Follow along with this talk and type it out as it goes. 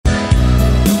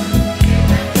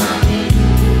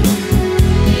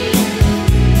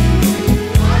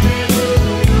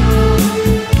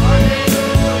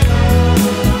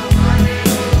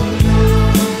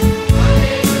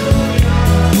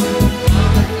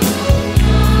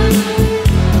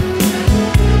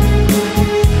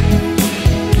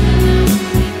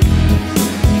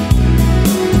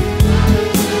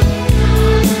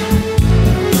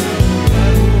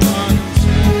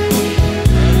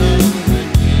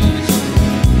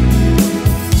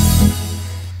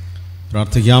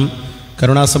പ്രാർത്ഥിക്കാം.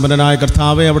 കരുണാസമ്പന്നനായ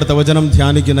കർത്താവേ, അവിടുത്തെ വചനം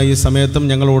ധ്യാനിക്കുന്ന ഈ സമയത്തും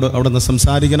ഞങ്ങളോട് അവിടുന്ന്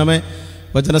സംസാരിക്കണമേ.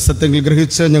 വചനസത്യങ്ങൾ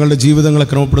ഗ്രഹിച്ച് ഞങ്ങളുടെ ജീവിതങ്ങളെ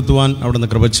ക്രമപ്പെടുത്തുവാൻ അവിടുന്ന്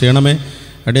കൃപ ചെയ്യണമേ.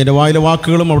 അടിയൻ്റെ വായിലെ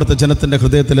വാക്കുകളും അവിടുത്തെ ജനത്തിൻ്റെ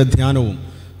ഹൃദയത്തിലെ ധ്യാനവും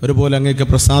ഒരുപോലെ അങ്ങേക്ക്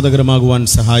പ്രസാദകരമാകുവാൻ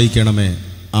സഹായിക്കണമേ.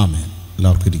 ആമേൻ.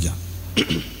 എല്ലാവർക്കും ഇരിക്കാം.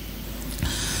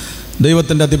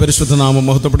 ദൈവത്തിൻ്റെ അതിപരിശുദ്ധ നാമം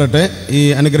മഹത്വപ്പെടട്ടെ. ഈ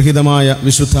അനുഗ്രഹീതമായ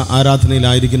വിശുദ്ധ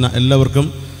ആരാധനയിലായിരിക്കുന്ന എല്ലാവർക്കും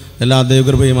എല്ലാ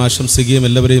ദൈവകൃപയും ആശംസിക്കുകയും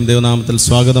എല്ലാവരെയും ദൈവനാമത്തിൽ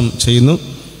സ്വാഗതം ചെയ്യുന്നു.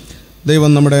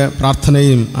 ദൈവം നമ്മുടെ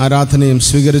പ്രാർത്ഥനയും ആരാധനയും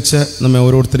സ്വീകരിച്ച് നമ്മെ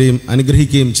ഓരോരുത്തരെയും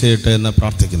അനുഗ്രഹിക്കുകയും ചെയ്യട്ടെ എന്ന്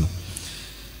പ്രാർത്ഥിക്കുന്നു.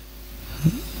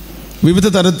 വിവിധ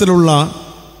തരത്തിലുള്ള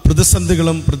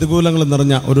പ്രതിസന്ധികളും പ്രതികൂലങ്ങളും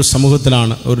നിറഞ്ഞ ഒരു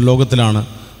സമൂഹത്തിലാണ്, ഒരു ലോകത്തിലാണ്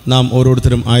നാം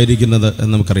ഓരോരുത്തരും ആയിരിക്കുന്നത്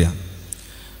എന്ന് നമുക്കറിയാം.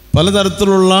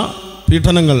 പലതരത്തിലുള്ള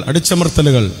പീഡനങ്ങൾ,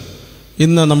 അടിച്ചമർത്തലുകൾ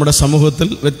ഇന്ന് നമ്മുടെ സമൂഹത്തിൽ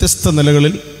വ്യത്യസ്ത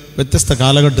നിലകളിൽ വ്യത്യസ്ത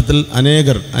കാലഘട്ടത്തിൽ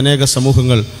അനേക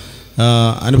സമൂഹങ്ങൾ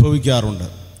അനുഭവിക്കാറുണ്ട്,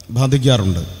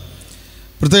 ബാധിക്കാറുണ്ട്.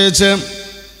 പ്രത്യേകിച്ച്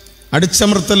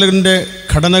അടിച്ചമർത്തലിൻ്റെ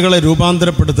ഘടനകളെ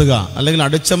രൂപാന്തരപ്പെടുത്തുക അല്ലെങ്കിൽ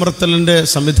അടിച്ചമർത്തലിൻ്റെ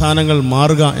സംവിധാനങ്ങൾ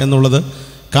മാറുക എന്നുള്ളത്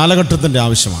കാലഘട്ടത്തിൻ്റെ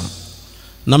ആവശ്യമാണ്.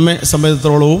 നമ്മെ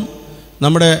സംബന്ധിച്ചിടത്തോളവും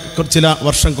നമ്മുടെ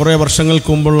കുറേ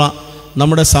വർഷങ്ങൾക്ക് മുമ്പുള്ള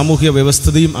നമ്മുടെ സാമൂഹിക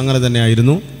വ്യവസ്ഥിതിയും അങ്ങനെ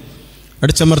തന്നെയായിരുന്നു.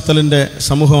 അടിച്ചമർത്തലിൻ്റെ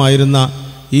സമൂഹമായിരുന്ന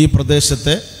ഈ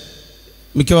പ്രദേശത്തെ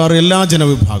മിക്കവാറും എല്ലാ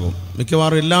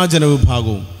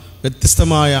ജനവിഭാഗവും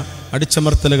വ്യത്യസ്തമായ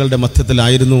അടിച്ചമർത്തലുകളുടെ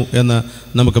മധ്യത്തിലായിരുന്നു എന്ന്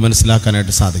നമുക്ക്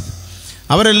മനസ്സിലാക്കാനായിട്ട് സാധിക്കും.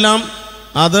 അവരെല്ലാം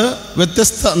അത്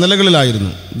വ്യത്യസ്ത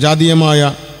നിലകളിലായിരുന്നു. ജാതീയമായ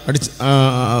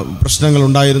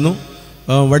പ്രശ്നങ്ങളുണ്ടായിരുന്നു,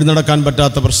 വഴി നടക്കാൻ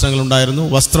പറ്റാത്ത പ്രശ്നങ്ങളുണ്ടായിരുന്നു,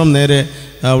 വസ്ത്രം നേരെ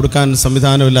ഉടുക്കാൻ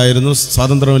സംവിധാനമില്ലായിരുന്നു,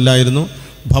 സ്വാതന്ത്ര്യമില്ലായിരുന്നു,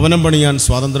 ഭവനം പണിയാൻ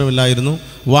സ്വാതന്ത്ര്യമില്ലായിരുന്നു,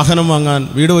 വാഹനം വാങ്ങാൻ,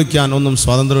 വീട് വയ്ക്കാൻ ഒന്നും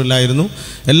സ്വാതന്ത്ര്യമില്ലായിരുന്നു,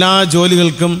 എല്ലാ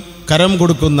ജോലികൾക്കും കരം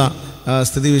കൊടുക്കുന്ന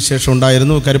സ്ഥിതിവിശേഷം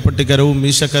ഉണ്ടായിരുന്നു. കരിപ്പട്ടിക്കരവും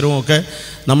മീശക്കരവും ഒക്കെ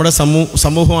നമ്മുടെ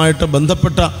സമൂഹമായിട്ട്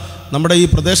ബന്ധപ്പെട്ട, നമ്മുടെ ഈ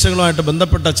പ്രദേശങ്ങളുമായിട്ട്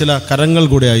ബന്ധപ്പെട്ട ചില കരങ്ങൾ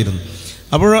കൂടെയായിരുന്നു.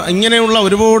 അപ്പോൾ ഇങ്ങനെയുള്ള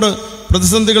ഒരുപാട്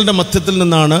പ്രതിസന്ധികളുടെ മധ്യത്തിൽ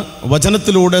നിന്നാണ്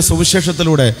വചനത്തിലൂടെ,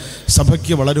 സുവിശേഷത്തിലൂടെ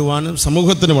സഭയ്ക്ക് വളരുവാനും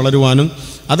സമൂഹത്തിന് വളരുവാനും,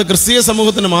 അത് ക്രിസ്തീയ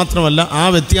സമൂഹത്തിന് മാത്രമല്ല, ആ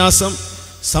വ്യത്യാസം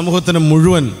സമൂഹത്തിന്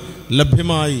മുഴുവൻ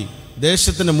ലഭ്യമായി,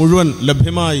 ദേശത്തിന് മുഴുവൻ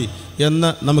ലഭ്യമായി എന്ന്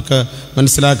നമുക്ക്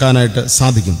മനസ്സിലാക്കാനായിട്ട്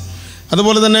സാധിക്കും.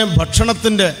 അതുപോലെ തന്നെ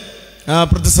ഭക്ഷണത്തിൻ്റെ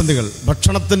പ്രതിസന്ധികൾ,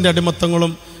 ഭക്ഷണത്തിൻ്റെ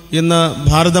അടിമത്തങ്ങളും ഇന്ന്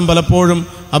ഭാരതം പലപ്പോഴും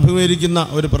അഭിമുഖീകരിക്കുന്ന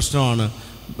ഒരു പ്രശ്നമാണ്.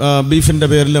 ബീഫിൻ്റെ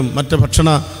പേരിലും മറ്റ് ഭക്ഷണ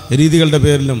രീതികളുടെ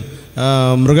പേരിലും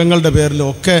മൃഗങ്ങളുടെ പേരിലും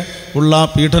ഒക്കെ ഉള്ള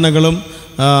പീഡനങ്ങളും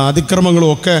അതിക്രമങ്ങളും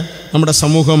ഒക്കെ നമ്മുടെ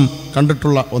സമൂഹം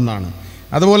കണ്ടിട്ടുള്ള ഒന്നാണ്.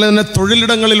 അതുപോലെ തന്നെ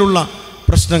തൊഴിലിടങ്ങളിലുള്ള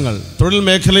പ്രശ്നങ്ങൾ, തൊഴിൽ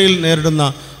മേഖലയിൽ നേരിടുന്ന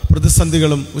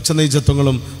പ്രതിസന്ധികളും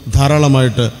ഉച്ചനീചത്വങ്ങളും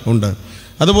ധാരാളമായിട്ട് ഉണ്ട്.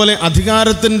 അതുപോലെ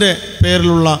അധികാരത്തിൻ്റെ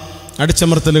പേരിലുള്ള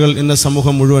അടിച്ചമർത്തലുകൾ ഇന്ന്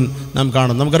സമൂഹം മുഴുവൻ നാം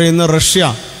കാണും. നമുക്കറിയാം, ഇന്ന്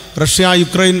റഷ്യ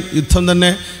യുക്രൈൻ യുദ്ധം തന്നെ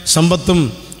സമ്പത്തും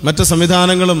മറ്റ്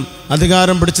സംവിധാനങ്ങളും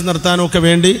അധികാരം പിടിച്ചു നിർത്താനും ഒക്കെ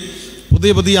വേണ്ടി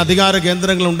പുതിയ അധികാര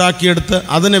കേന്ദ്രങ്ങൾ ഉണ്ടാക്കിയെടുത്ത്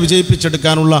അതിനെ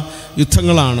വിജയിപ്പിച്ചെടുക്കാനുള്ള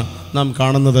യുദ്ധങ്ങളാണ് നാം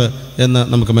കാണുന്നത് എന്ന്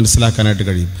നമുക്ക് മനസ്സിലാക്കാനായിട്ട്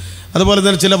കഴിയും. അതുപോലെ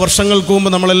തന്നെ ചില വർഷങ്ങൾക്ക് മുമ്പ്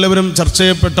നമ്മളെല്ലാവരും ചർച്ച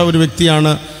ചെയ്യപ്പെട്ട ഒരു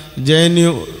വ്യക്തിയാണ്,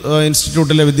 JNU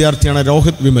ഇൻസ്റ്റിറ്റ്യൂട്ടിലെ വിദ്യാർത്ഥിയാണ്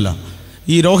രോഹിത് വിമല.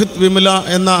 ഈ രോഹിത് വിമല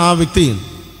എന്ന ആ വ്യക്തി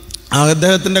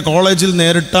അദ്ദേഹത്തിൻ്റെ കോളേജിൽ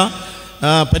നേരിട്ട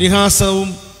പരിഹാസവും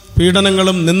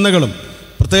പീഡനങ്ങളും നിന്ദകളും,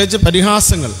 പ്രത്യേകിച്ച്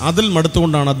പരിഹാസങ്ങൾ, അതിൽ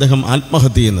മടുത്തുകൊണ്ടാണ് അദ്ദേഹം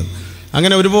ആത്മഹത്യ ചെയ്യുന്നത്.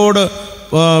 അങ്ങനെ ഒരുപാട്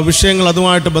വിഷയങ്ങൾ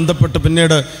അതുമായിട്ട് ബന്ധപ്പെട്ട്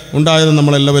പിന്നീട് ഉണ്ടായത്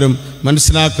നമ്മളെല്ലാവരും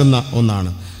മനസ്സിലാക്കുന്ന ഒന്നാണ്.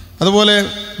 അതുപോലെ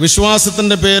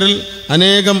വിശ്വാസത്തിൻ്റെ പേരിൽ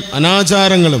അനേകം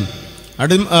അനാചാരങ്ങളും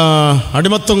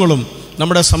അടിമത്വങ്ങളും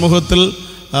നമ്മുടെ സമൂഹത്തിൽ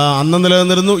അന്ന്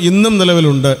നിലനിന്നിരുന്നു, ഇന്നും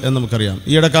നിലവിലുണ്ട് എന്ന് നമുക്കറിയാം.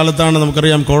 ഈയിടെ കാലത്താണ്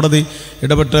നമുക്കറിയാം കോടതി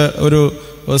ഇടപെട്ട് ഒരു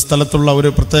സ്ഥലത്തുള്ള ഒരു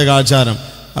പ്രത്യേക ആചാരം,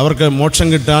 അവർക്ക് മോക്ഷം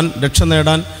കിട്ടാൻ, രക്ഷ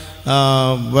നേടാൻ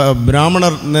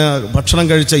ബ്രാഹ്മണർ ഭക്ഷണം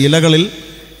കഴിച്ച ഇലകളിൽ,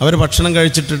 അവർ ഭക്ഷണം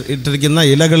ഇട്ടിരിക്കുന്ന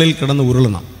ഇലകളിൽ കിടന്ന്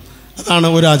ഉരുളണം. അതാണ്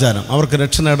ഒരു ആചാരം. അവർക്ക്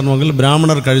രക്ഷ നേടണമെങ്കിൽ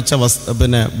ബ്രാഹ്മണർ കഴിച്ച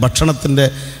ഭക്ഷണത്തിൻ്റെ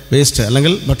വേസ്റ്റ്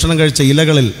അല്ലെങ്കിൽ ഭക്ഷണം കഴിച്ച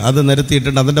ഇലകളിൽ അത്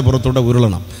നിരത്തിയിട്ടിട്ട് അതിൻ്റെ പുറത്തൂടെ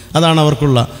ഉരുളണം. അതാണ്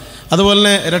അവർക്കുള്ള. അതുപോലെ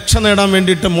തന്നെ രക്ഷ നേടാൻ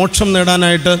വേണ്ടിയിട്ട്, മോക്ഷം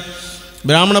നേടാനായിട്ട്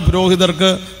ബ്രാഹ്മണ പുരോഹിതർക്ക്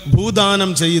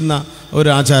ഭൂദാനം ചെയ്യുന്ന ഒരു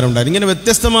ആചാരം ഉണ്ടായിരുന്നു. ഇങ്ങനെ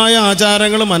വ്യത്യസ്തമായ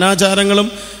ആചാരങ്ങളും അനാചാരങ്ങളും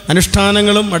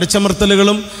അനുഷ്ഠാനങ്ങളും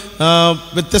അടിച്ചമർത്തലുകളും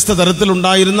വ്യത്യസ്ത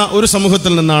തരത്തിലുണ്ടായിരുന്ന ഒരു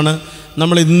സമൂഹത്തിൽ നിന്നാണ്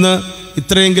നമ്മൾ ഇന്ന്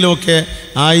ഇത്രയെങ്കിലുമൊക്കെ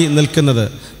ആയി നിൽക്കുന്നത്.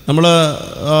 നമ്മൾ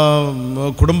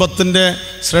കുടുംബത്തിൻ്റെ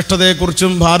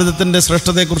ശ്രേഷ്ഠതയെക്കുറിച്ചും ഭാരതത്തിൻ്റെ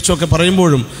ശ്രേഷ്ഠതയെക്കുറിച്ചുമൊക്കെ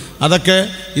പറയുമ്പോഴും അതൊക്കെ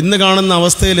ഇന്ന് കാണുന്ന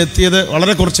അവസ്ഥയിലെത്തിയത്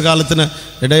വളരെ കുറച്ച് കാലത്തിന്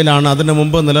ഇടയിലാണ്. അതിന്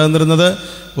മുമ്പ് നിലനിന്നിരുന്നത്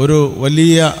ഒരു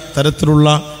വലിയ തരത്തിലുള്ള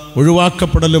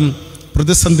ഒഴിവാക്കപ്പെടലും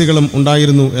പ്രതിസന്ധികളും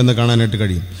ഉണ്ടായിരുന്നു എന്ന് കാണാനായിട്ട്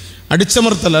കഴിയും.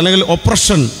 അടിച്ചമർത്തൽ അല്ലെങ്കിൽ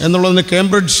ഒപ്രഷൻ എന്നുള്ളതിന്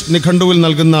കേംബ്രിഡ്ജ് നിഘണ്ടുവിൽ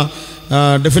നൽകുന്ന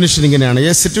ഡെഫിനിഷൻ ഇങ്ങനെയാണ്: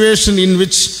 A situation in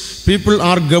which people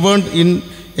are governed in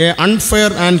A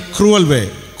unfair and cruel വേ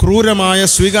ക്രൂരമായ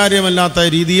സ്വീകാര്യമല്ലാത്ത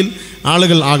രീതിയിൽ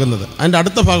ആളുകൾ ആകുന്നത്. അതിൻ്റെ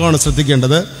അടുത്ത ഭാഗമാണ്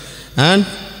ശ്രദ്ധിക്കേണ്ടത്. And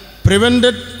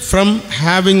prevented from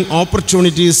having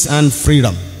opportunities and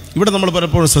freedom. ഇവിടെ നമ്മൾ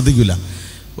പലപ്പോഴും ശ്രദ്ധിക്കില്ല.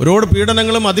 ഒരുപാട്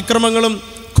പീഡനങ്ങളും അതിക്രമങ്ങളും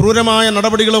ക്രൂരമായ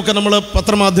നടപടികളൊക്കെ നമ്മൾ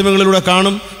പത്രമാധ്യമങ്ങളിലൂടെ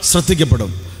കാണും,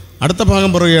 ശ്രദ്ധിക്കപ്പെടും. അടുത്ത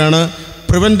ഭാഗം പറയുകയാണ്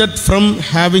prevented from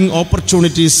having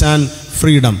opportunities and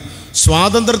freedom.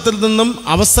 സ്വാതന്ത്ര്യത്തിൽ നിന്നും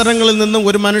അവസരങ്ങളിൽ നിന്നും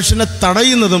ഒരു മനുഷ്യനെ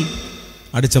തടയുന്നതും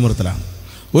അടിച്ചമർത്തലാണ്.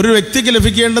 ഒരു വ്യക്തിക്ക്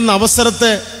ലഭിക്കേണ്ടുന്ന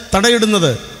അവസരത്തെ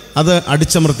തടയിടുന്നത് അത്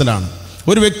അടിച്ചമർത്തലാണ്.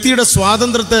 ഒരു വ്യക്തിയുടെ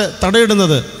സ്വാതന്ത്ര്യത്തെ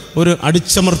തടയിടുന്നത് ഒരു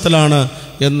അടിച്ചമർത്തലാണ്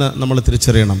എന്ന് നമ്മൾ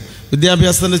തിരിച്ചറിയണം.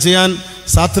 വിദ്യാഭ്യാസത്തിന് ചെയ്യാൻ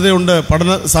സാധ്യതയുണ്ട്,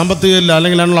 പഠന സാമ്പത്തികമില്ല,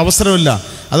 അല്ലെങ്കിൽ അതിനുള്ള അവസരമില്ല,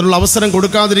 അതിനുള്ള അവസരം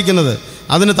കൊടുക്കാതിരിക്കുന്നത്,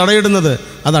 അതിന് തടയിടുന്നത്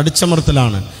അത്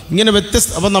അടിച്ചമർത്തലാണ്. ഇങ്ങനെ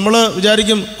അപ്പം നമ്മൾ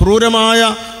വിചാരിക്കും ക്രൂരമായ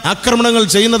ആക്രമണങ്ങൾ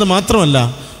ചെയ്യുന്നത് മാത്രമല്ല,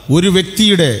 ഒരു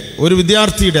വ്യക്തിയുടെ, ഒരു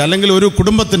വിദ്യാർത്ഥിയുടെ, അല്ലെങ്കിൽ ഒരു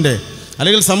കുടുംബത്തിൻ്റെ,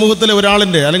 അല്ലെങ്കിൽ സമൂഹത്തിലെ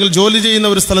ഒരാളിൻ്റെ, അല്ലെങ്കിൽ ജോലി ചെയ്യുന്ന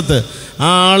ഒരു സ്ഥലത്ത്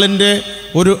ആ ആളിൻ്റെ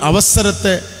ഒരു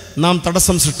അവസരത്തെ നാം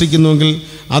തടസ്സം സൃഷ്ടിക്കുന്നുവെങ്കിൽ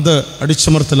അത്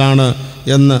അടിച്ചമർത്തലാണ്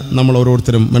എന്ന് നമ്മൾ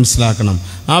ഓരോരുത്തരും മനസ്സിലാക്കണം.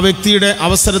 ആ വ്യക്തിയുടെ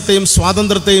അവസരത്തെയും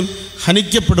സ്വാതന്ത്ര്യത്തെയും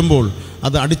ഹനിക്കപ്പെടുമ്പോൾ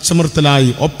അത് അടിച്ചമർത്തലായി,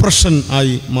 ഒപ്രഷൻ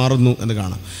ആയി മാറുന്നു എന്ന്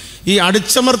കാണാം. ഈ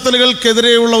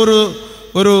അടിച്ചമർത്തലുകൾക്കെതിരെയുള്ള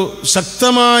ഒരു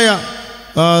ശക്തമായ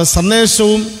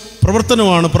സന്ദേശവും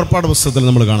പ്രവർത്തനവുമാണ് പുറപ്പാട് പുസ്തകത്തിൽ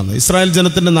നമ്മൾ കാണുന്നത്. ഇസ്രായേൽ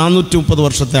ജനത്തിൻ്റെ 430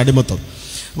 വർഷത്തെ അടിമത്തം.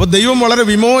 അപ്പോൾ ദൈവം വളരെ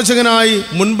വിമോചകനായി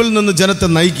മുൻപിൽ നിന്ന് ജനത്തെ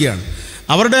നയിക്കുകയാണ്.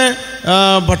 അവരുടെ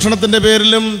ഭക്ഷണത്തിൻ്റെ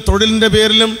പേരിലും തൊഴിലിൻ്റെ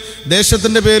പേരിലും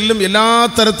ദേശത്തിൻ്റെ പേരിലും എല്ലാ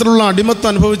തരത്തിലുള്ള അടിമത്തം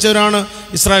അനുഭവിച്ചവരാണ്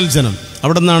ഇസ്രായേൽ ജനം.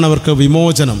 അവിടെ നിന്നാണ് അവർക്ക്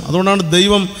വിമോചനം. അതുകൊണ്ടാണ്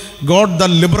ദൈവം ഗോഡ് ദ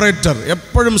ലിബറേറ്റർ,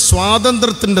 എപ്പോഴും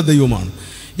സ്വാതന്ത്ര്യത്തിൻ്റെ ദൈവമാണ്.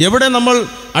 എവിടെ നമ്മൾ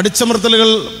അടിച്ചമർത്തലുകൾ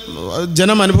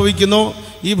ജനം അനുഭവിക്കുന്നോ,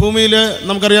 ഈ ഭൂമിയിൽ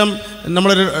നമുക്കറിയാം,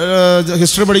 നമ്മൾ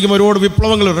ഹിസ്റ്ററി പഠിക്കുമ്പോൾ ഒരുപാട്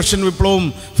വിപ്ലവങ്ങൾ, റഷ്യൻ വിപ്ലവവും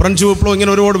ഫ്രഞ്ച് വിപ്ലവവും,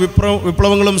 ഇങ്ങനെ ഒരുപാട്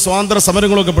വിപ്ലവങ്ങളും സ്വാതന്ത്ര്യ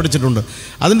സമരങ്ങളും ഒക്കെ പഠിച്ചിട്ടുണ്ട്.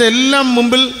 അതിൻ്റെ എല്ലാം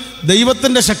മുമ്പിൽ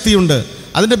ദൈവത്തിൻ്റെ ശക്തിയുണ്ട്.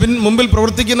 അതിൻ്റെ മുമ്പിൽ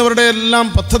പ്രവർത്തിക്കുന്നവരുടെ എല്ലാം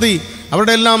പദ്ധതി,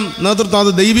 അവരുടെ എല്ലാം നേതൃത്വം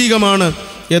അത് ദൈവികമാണ്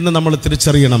എന്ന് നമ്മൾ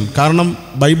തിരിച്ചറിയണം. കാരണം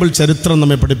ബൈബിൾ ചരിത്രം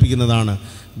നമ്മെ പഠിപ്പിക്കുന്നതാണ്.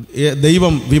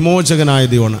 ദൈവം വിമോചകനായ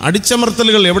ദൈവമാണ്.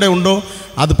 അടിച്ചമർത്തലുകൾ എവിടെ ഉണ്ടോ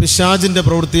അത് പിശാചിൻ്റെ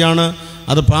പ്രവൃത്തിയാണ്,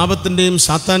 അത് പാപത്തിൻ്റെയും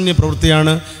സാത്താന്യ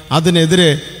പ്രവൃത്തിയാണ്. അതിനെതിരെ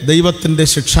ദൈവത്തിൻ്റെ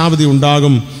ശിക്ഷാവിധി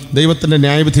ഉണ്ടാകും, ദൈവത്തിൻ്റെ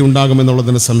ന്യായവിധി ഉണ്ടാകും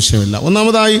എന്നുള്ളതിന് സംശയമില്ല.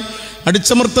 ഒന്നാമതായി,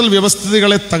 അടിച്ചമർത്തൽ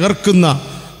വ്യവസ്ഥിതികളെ തകർക്കുന്ന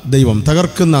ദൈവം,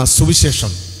 തകർക്കുന്ന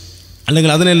സുവിശേഷം,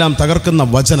 അല്ലെങ്കിൽ അതിനെല്ലാം തകർക്കുന്ന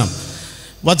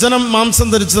വചനം മാംസം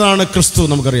ധരിച്ചതാണ് ക്രിസ്തു.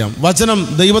 നമുക്കറിയാം വചനം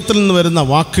ദൈവത്തിൽ നിന്ന് വരുന്ന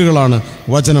വാക്കുകളാണ്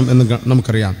വചനം എന്ന്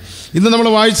നമുക്കറിയാം. ഇന്ന് നമ്മൾ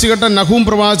വായിച്ചു കേട്ട നഹൂം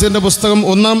പ്രവാചകൻ്റെ പുസ്തകം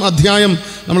 1-ാം അധ്യായം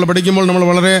നമ്മൾ പഠിക്കുമ്പോൾ നമ്മൾ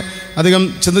വളരെ അധികം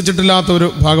ചിന്തിച്ചിട്ടില്ലാത്ത ഒരു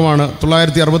ഭാഗമാണ്.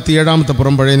 967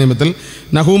 പുറം പഴയ നിയമത്തിൽ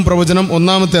നഹൂം പ്രവചനം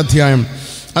 1-ാമത്തെ അധ്യായം.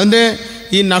 അതിൻ്റെ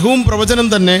ഈ നഹൂം പ്രവചനം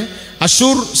തന്നെ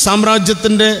അശൂർ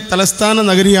സാമ്രാജ്യത്തിൻ്റെ തലസ്ഥാന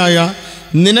നഗരിയായ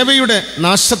നിനവയുടെ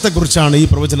നാശത്തെക്കുറിച്ചാണ് ഈ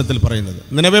പ്രവചനത്തിൽ പറയുന്നത്.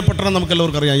 നിനവെ പട്ടണം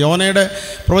നമുക്കെല്ലാവർക്കും അറിയാം. യോനയുടെ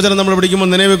പ്രവചനം നമ്മൾ പഠിക്കുമ്പോൾ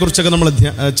നിനവയെക്കുറിച്ചൊക്കെ നമ്മൾ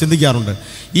ചിന്തിക്കാറുണ്ട്.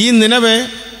 ഈ നിനവെ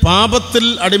പാപത്തിൽ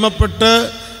അടിമപ്പെട്ട്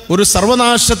ഒരു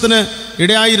സർവനാശത്തിന്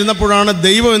ഇടയായിരുന്നപ്പോഴാണ്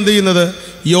ദൈവം എന്ത് ചെയ്യുന്നത്?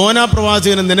 യോനാ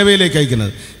പ്രവാചകനെ നിനവയിലേക്ക്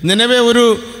അയക്കുന്നത്. നിനവെ ഒരു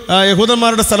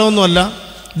യഹൂദന്മാരുടെ സ്ഥലമൊന്നുമല്ല,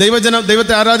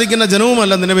 ദൈവത്തെ ആരാധിക്കുന്ന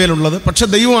ജനവുമല്ല നിനവയിലുള്ളത്. പക്ഷെ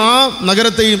ദൈവം ആ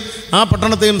നഗരത്തെയും ആ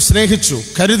പട്ടണത്തെയും സ്നേഹിച്ചു,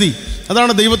 കരുതി.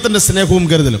 അതാണ് ദൈവത്തിൻ്റെ സ്നേഹവും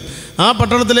കരുതലും. ആ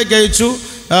പട്ടണത്തിലേക്ക് അയച്ചു.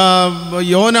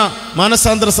 യോന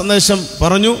മാനസാന്തര സന്ദേശം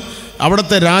പറഞ്ഞു.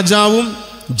 അവിടുത്തെ രാജാവും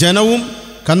ജനവും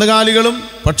കന്നുകാലികളും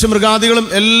പക്ഷിമൃഗാദികളും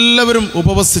എല്ലാവരും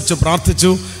ഉപവസിച്ചു,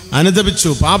 പ്രാർത്ഥിച്ചു, അനുദപിച്ചു,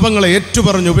 പാപങ്ങളെ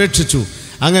ഏറ്റുപറഞ്ഞു, ഉപേക്ഷിച്ചു.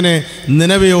 അങ്ങനെ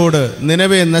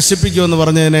നിനവയെ നശിപ്പിക്കുമെന്ന്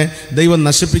പറഞ്ഞതിനെ ദൈവം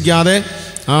നശിപ്പിക്കാതെ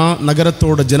ആ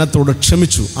നഗരത്തോട്, ജനത്തോട്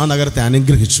ക്ഷമിച്ചു, ആ നഗരത്തെ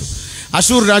അനുഗ്രഹിച്ചു.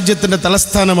 അശൂർ രാജ്യത്തിൻ്റെ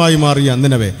തലസ്ഥാനമായി മാറിയ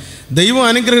നിനവെ ദൈവം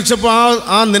അനുഗ്രഹിച്ചപ്പോൾ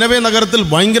ആ നിനവെ നഗരത്തിൽ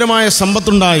ഭയങ്കരമായ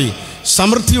സമ്പത്തുണ്ടായി,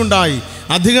 സമൃദ്ധിയുണ്ടായി,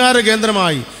 അധികാര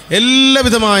കേന്ദ്രമായി,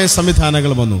 എല്ലാവിധമായ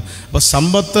സംവിധാനങ്ങളും വന്നു. അപ്പോൾ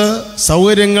സമ്പത്ത്,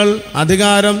 സൗകര്യങ്ങൾ,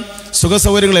 അധികാരം,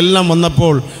 സുഖസൗകര്യങ്ങളെല്ലാം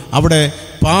വന്നപ്പോൾ അവിടെ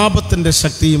പാപത്തിൻ്റെ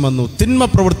ശക്തിയും വന്നു, തിന്മ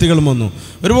പ്രവൃത്തികളും വന്നു.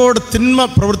 ഒരുപാട് തിന്മ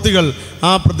പ്രവൃത്തികൾ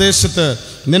ആ പ്രദേശത്ത്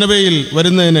നിനവയിൽ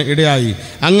വരുന്നതിന് ഇടയായി.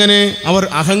 അങ്ങനെ അവർ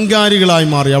അഹങ്കാരികളായി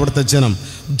മാറി. അവിടുത്തെ ജനം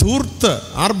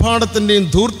ആർഭാടത്തിൻ്റെയും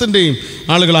ധൂർത്തിൻ്റെയും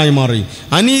ആളുകളായി മാറി.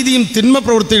 അനീതിയും തിന്മ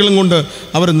പ്രവൃത്തികളും കൊണ്ട്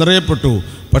അവർ നിറയപ്പെട്ടു.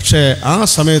 പക്ഷേ ആ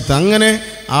സമയത്ത് അങ്ങനെ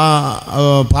ആ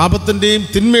പാപത്തിൻ്റെയും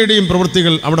തിന്മയുടെയും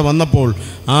പ്രവൃത്തികൾ അവിടെ വന്നപ്പോൾ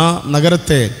ആ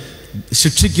നഗരത്തെ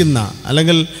ശിക്ഷിക്കുന്ന,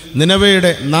 അല്ലെങ്കിൽ നിനവയുടെ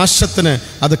നാശത്തിന്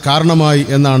അത് കാരണമായി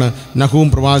എന്നാണ് നഹൂം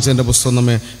പ്രവാചകൻ്റെ പുസ്തകം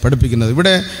നമ്മെ പഠിപ്പിക്കുന്നത്.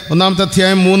 ഇവിടെ 1-ാമത്തെ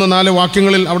അധ്യായം 3-4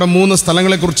 വാക്യങ്ങളിൽ അവിടെ 3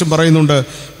 സ്ഥലങ്ങളെക്കുറിച്ചും പറയുന്നുണ്ട്.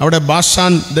 അവിടെ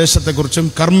ബാഷാൻ ദേശത്തെക്കുറിച്ചും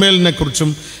കർമ്മേലിനെക്കുറിച്ചും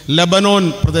ലബനോൻ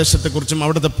പ്രദേശത്തെക്കുറിച്ചും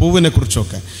അവിടുത്തെ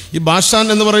പൂവിനെക്കുറിച്ചുമൊക്കെ. ഈ ബാഷാൻ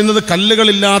എന്ന് പറയുന്നത്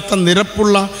കല്ലുകളില്ലാത്ത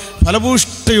നിരപ്പുള്ള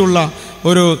ഫലഭൂഷ്ടിയുള്ള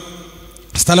ഒരു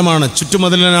സ്ഥലമാണ്.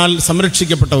 ചുറ്റുമതിലിനാൽ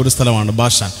സംരക്ഷിക്കപ്പെട്ട ഒരു സ്ഥലമാണ്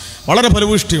ബാഷാൻ. വളരെ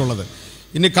ഫലഭൂഷ്ടിയുള്ളത്.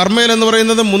 ഇനി കർമ്മേൽ എന്ന്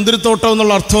പറയുന്നത് മുന്തിരിത്തോട്ടം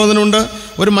എന്നുള്ള അർത്ഥം അതിനുണ്ട്.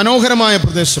 ഒരു മനോഹരമായ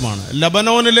പ്രദേശമാണ്.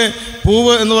 ലബനോനിലെ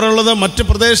പൂവ് എന്ന് പറയുന്നത് മറ്റ്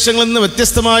പ്രദേശങ്ങളിൽ നിന്ന്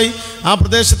വ്യത്യസ്തമായി ആ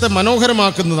പ്രദേശത്തെ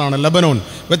മനോഹരമാക്കുന്നതാണ് ലബനോൻ.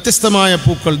 വ്യത്യസ്തമായ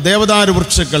പൂക്കൾ, ദേവദാരു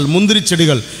വൃക്ഷങ്ങൾ,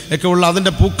 മുന്തിരിച്ചെടികൾ ഒക്കെ ഉള്ള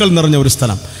അതിൻ്റെ പൂക്കൾ നിറഞ്ഞ ഒരു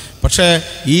സ്ഥലം. പക്ഷേ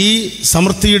ഈ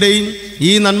സമൃദ്ധിയുടെയും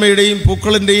ഈ നന്മയുടെയും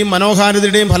പൂക്കളിൻ്റെയും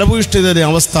മനോഹാരിതയുടെയും ഫലഭൂയിഷ്ഠതയുടെയും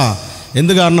അവസ്ഥ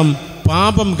എന്ത് കാരണം?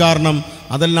 പാപം കാരണം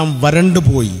അതെല്ലാം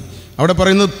വരണ്ടുപോയി. അവിടെ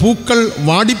പറയുന്നത് പൂക്കൾ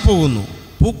വാടിപ്പോകുന്നു,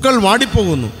 പൂക്കൾ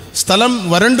വാടിപ്പോകുന്നു, സ്ഥലം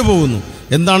വരണ്ടു പോകുന്നു.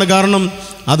 എന്താണ് കാരണം?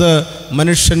 അത്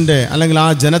മനുഷ്യൻ്റെ അല്ലെങ്കിൽ ആ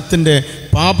ജനത്തിൻ്റെ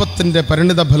പാപത്തിൻ്റെ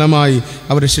പരിണിത ഫലമായി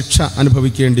അവർ ശിക്ഷ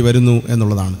അനുഭവിക്കേണ്ടി വരുന്നു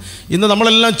എന്നുള്ളതാണ്. ഇന്ന്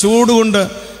നമ്മളെല്ലാം ചൂടുകൊണ്ട്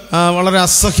വളരെ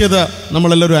അസഹ്യത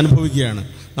നമ്മളെല്ലാവരും അനുഭവിക്കുകയാണ്.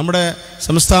 നമ്മുടെ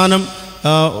സംസ്ഥാനം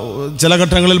ചില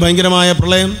ഘട്ടങ്ങളിൽ ഭയങ്കരമായ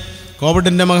പ്രളയം,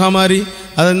 കോവിഡിൻ്റെ മഹാമാരി,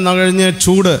 അതെന്ന് കഴിഞ്ഞ്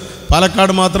ചൂട്,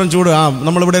 പാലക്കാട് മാത്രം ചൂട്.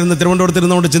 നമ്മളിവിടെ ഇരുന്ന് തിരുവനന്തപുരത്ത്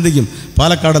ഇരുന്നുകൊണ്ട് ചിന്തിക്കും,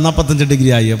 പാലക്കാട് 45 ഡിഗ്രി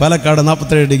ആയി, പാലക്കാട്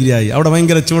 47 ഡിഗ്രി ആയി, അവിടെ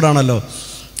ഭയങ്കര ചൂടാണല്ലോ,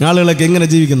 ആളുകളൊക്കെ എങ്ങനെ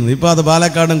ജീവിക്കുന്നത്? ഇപ്പോൾ അത്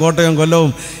പാലക്കാടും കോട്ടയവും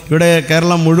കൊല്ലവും ഇവിടെ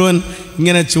കേരളം മുഴുവൻ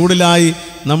ഇങ്ങനെ ചൂടിലായി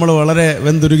നമ്മൾ വളരെ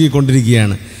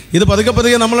വെന്തുരുകിക്കൊണ്ടിരിക്കുകയാണ്. ഇത് പതുക്കെ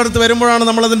പതുക്കെ നമ്മളടുത്ത് വരുമ്പോഴാണ്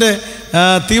നമ്മളതിൻ്റെ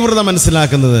തീവ്രത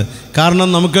മനസ്സിലാക്കുന്നത്. കാരണം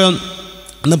നമുക്ക്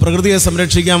ഇന്ന് പ്രകൃതിയെ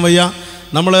സംരക്ഷിക്കാൻ വയ്യ.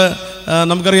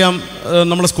 നമുക്കറിയാം,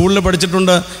 നമ്മൾ സ്കൂളിൽ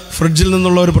പഠിച്ചിട്ടുണ്ട് ഫ്രിഡ്ജിൽ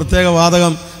നിന്നുള്ള ഒരു പ്രത്യേക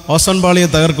വാതകം ഓസോൺ പാളിയെ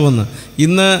തകർക്കുമെന്ന്.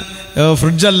 ഇന്ന്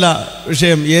ഫ്രിഡ്ജല്ല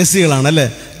വിഷയം, AC കളാണല്ലേ.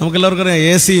 നമുക്കെല്ലാവർക്കും അറിയാം,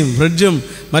 AC-യും ഫ്രിഡ്ജും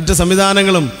മറ്റ്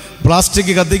സംവിധാനങ്ങളും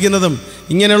പ്ലാസ്റ്റിക് കത്തിക്കുന്നതും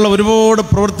ഇങ്ങനെയുള്ള ഒരുപാട്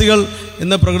പ്രവൃത്തികൾ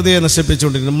ഇന്ന് പ്രകൃതിയെ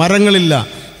നശിപ്പിച്ചുകൊണ്ടിരിക്കുന്നു. മരങ്ങളില്ല.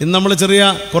 ഇന്ന് നമ്മൾ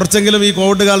കുറച്ചെങ്കിലും ഈ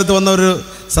കോവിഡ് കാലത്ത് വന്ന ഒരു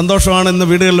സന്തോഷമാണ് ഇന്ന്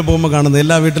വീടുകളിൽ പോകുമ്പോൾ കാണുന്നത്.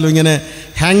 എല്ലാ വീട്ടിലും ഇങ്ങനെ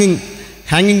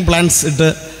ഹാങ്ങിങ് പ്ലാന്റ്സ് ഇട്ട്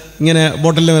ഇങ്ങനെ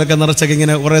ബോട്ടിലൊക്കെ നിറച്ചൊക്കെ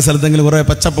ഇങ്ങനെ കുറേ സ്ഥലത്തെങ്കിലും കുറേ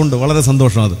പച്ചപ്പുണ്ട്, വളരെ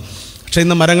സന്തോഷം അത്. പക്ഷേ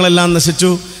ഇന്ന് മരങ്ങളെല്ലാം നശിച്ചു,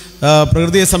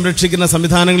 പ്രകൃതിയെ സംരക്ഷിക്കുന്ന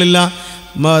സംവിധാനങ്ങളില്ല.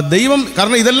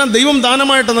 കാരണം ഇതെല്ലാം ദൈവം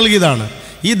ദാനമായിട്ട് നൽകിയതാണ്.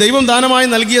 ഈ ദൈവം ദാനമായി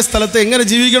നൽകിയ സ്ഥലത്ത് എങ്ങനെ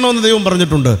ജീവിക്കണമെന്ന് ദൈവം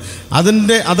പറഞ്ഞിട്ടുണ്ട്.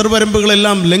 അതിൻ്റെ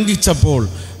അതിർവരമ്പുകളെല്ലാം ലംഘിച്ചപ്പോൾ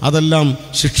അതെല്ലാം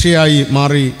ശിക്ഷയായി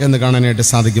മാറി എന്ന് കാണാനായിട്ട്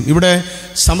സാധിക്കും. ഇവിടെ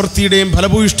സമൃദ്ധിയുടെയും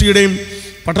ഫലഭൂയിഷ്ഠിയുടെയും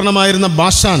പട്ടണമായിരുന്ന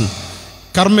ബാഷാൻ,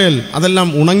 കർമ്മേൽ, അതെല്ലാം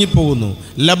ഉണങ്ങിപ്പോകുന്നു.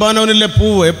 ലബാനോനിലെ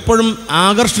പൂവ്, എപ്പോഴും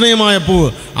ആകർഷണീയമായ പൂവ്,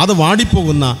 അത്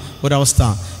വാടിപ്പോകുന്ന ഒരവസ്ഥ.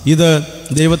 ഇത്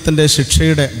ദൈവത്തിൻ്റെ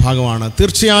ശിക്ഷയുടെ ഭാഗമാണ്.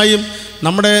 തീർച്ചയായും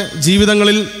നമ്മുടെ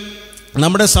ജീവിതങ്ങളിൽ,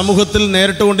 നമ്മുടെ സമൂഹത്തിൽ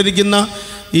നേരിട്ടുകൊണ്ടിരിക്കുന്ന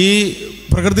ഈ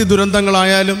പ്രകൃതി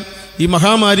ദുരന്തങ്ങളായാലും ഈ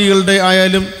മഹാമാരികളുടെ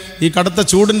ആയാലും ഈ കടുത്ത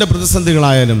ചൂടിൻ്റെ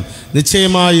പ്രതിസന്ധികളായാലും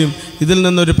നിശ്ചയമായും ഇതിൽ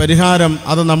നിന്നൊരു പരിഹാരം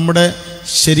അത് നമ്മുടെ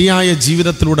ശരിയായ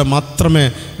ജീവിതത്തിലൂടെ മാത്രമേ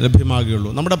ലഭ്യമാകുകയുള്ളൂ.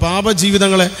 നമ്മുടെ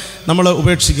പാപജീവിതങ്ങളെ നമ്മൾ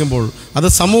ഉപേക്ഷിക്കുമ്പോൾ, അത്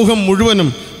സമൂഹം മുഴുവനും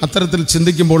അത്തരത്തിൽ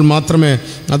ചിന്തിക്കുമ്പോൾ മാത്രമേ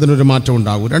അതിനൊരു മാറ്റം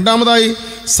ഉണ്ടാകൂ. രണ്ടാമതായി,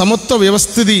 സമത്വ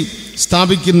വ്യവസ്ഥിതി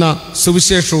സ്ഥാപിക്കുന്ന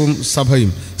സുവിശേഷവും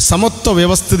സഭയും. സമത്വ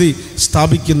വ്യവസ്ഥിതി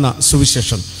സ്ഥാപിക്കുന്ന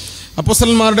സുവിശേഷം.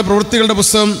 അപ്പോസ്തലന്മാരുടെ പ്രവൃത്തികളുടെ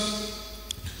പുസ്തകം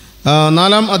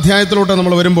 4-ാം അധ്യായത്തിലോട്ട്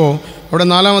നമ്മൾ വരുമ്പോൾ അവിടെ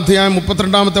 4-ാം അധ്യായം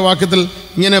 32-ാമത്തെ വാക്യത്തിൽ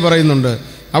ഇങ്ങനെ പറയുന്നുണ്ട്.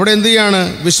 അവിടെ എന്ത് ചെയ്യാണ്?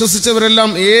 വിശ്വസിച്ചവരെല്ലാം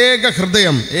ഏക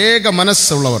ഹൃദയം, ഏക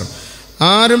മനസ്സുള്ളവർ,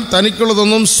 ആരും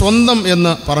തനിക്കുള്ളതൊന്നും സ്വന്തം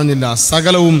എന്ന് പറഞ്ഞില്ല,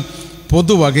 സകലവും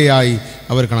പൊതുവകയായി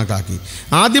അവർ കണക്കാക്കി.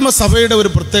 ആദിമസഭയുടെ ഒരു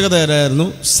പ്രത്യേകത ആയിരുന്നു,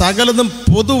 സകലതും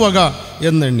പൊതുവക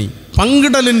എന്നെണ്ണി.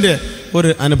 പങ്കിടലിൻ്റെ ഒരു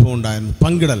അനുഭവം ഉണ്ടായിരുന്നു.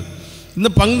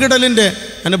 ഇന്ന് പങ്കിടലിൻ്റെ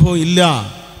അനുഭവം ഇല്ല.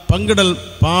 പങ്കിടൽ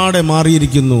പാടെ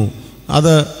മാറിയിരിക്കുന്നു.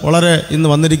 അത് വളരെ ഇന്ന്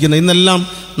വന്നിരിക്കുന്ന, ഇന്നെല്ലാം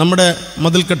നമ്മുടെ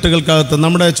മതിൽക്കെട്ടുകൾക്കകത്ത്,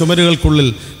 നമ്മുടെ ചുമരുകൾക്കുള്ളിൽ,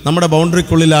 നമ്മുടെ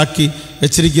ബൗണ്ടറിക്കുള്ളിലാക്കി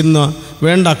വെച്ചിരിക്കുന്ന,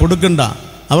 വേണ്ട, കൊടുക്കണ്ട,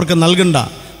 അവർക്ക് നൽകണ്ട,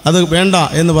 അത് വേണ്ട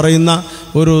എന്ന് പറയുന്ന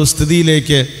ഒരു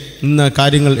സ്ഥിതിയിലേക്ക് ഇന്ന്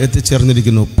കാര്യങ്ങൾ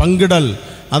എത്തിച്ചേർന്നിരിക്കുന്നു. പങ്കിടൽ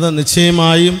അത്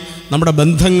നിശ്ചയമായും നമ്മുടെ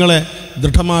ബന്ധങ്ങളെ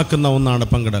ദൃഢമാക്കുന്ന ഒന്നാണ്.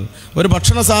 പങ്കിടൽ ഒരു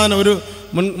ഭക്ഷണ സാധനം,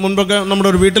 മുൻപൊക്കെ നമ്മുടെ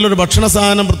ഒരു വീട്ടിലൊരു ഭക്ഷണ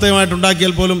സാധനം പ്രത്യേകമായിട്ട്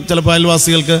ഉണ്ടാക്കിയാൽ പോലും ചിലപ്പോൾ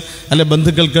അയൽവാസികൾക്ക് അല്ലെ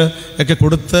ബന്ധുക്കൾക്ക് ഒക്കെ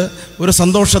കൊടുത്ത് ഒരു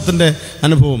സന്തോഷത്തിൻ്റെ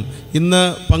അനുഭവം. ഇന്ന്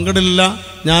പങ്കിടലില്ല.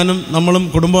 നമ്മളും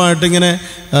കുടുംബമായിട്ട് ഇങ്ങനെ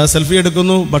സെൽഫി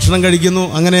എടുക്കുന്നു, ഭക്ഷണം കഴിക്കുന്നു,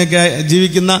 അങ്ങനെയൊക്കെ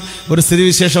ജീവിക്കുന്ന ഒരു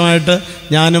സ്ഥിതിവിശേഷമായിട്ട്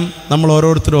നമ്മൾ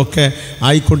ഓരോരുത്തരും ഒക്കെ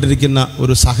ആയിക്കൊണ്ടിരിക്കുന്ന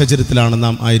ഒരു സാഹചര്യത്തിലാണ്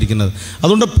നാം ആയിരിക്കുന്നത്.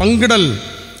 അതുകൊണ്ട് പങ്കിടൽ,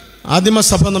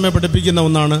 ആദിമസഭ നമ്മെ പഠിപ്പിക്കുന്ന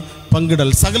ഒന്നാണ് പങ്കിടൽ.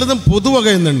 സകലതും പൊതുവക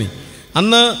എന്നെണ്ണി.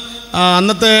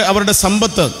 അന്നത്തെ അവരുടെ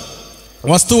സമ്പത്ത്,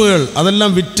 വസ്തുവകൾ അതെല്ലാം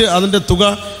വിറ്റ് അതിൻ്റെ തുക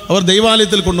അവർ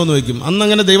ദൈവാലയത്തിൽ കൊണ്ടുവന്ന് വയ്ക്കും.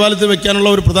 അന്നങ്ങനെ ദൈവാലയത്തിൽ വയ്ക്കാനുള്ള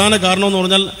ഒരു പ്രധാന കാരണമെന്ന്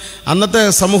പറഞ്ഞാൽ അന്നത്തെ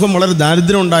സമൂഹം വളരെ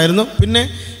ദാരിദ്ര്യം ഉണ്ടായിരുന്നു. പിന്നെ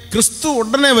ക്രിസ്തു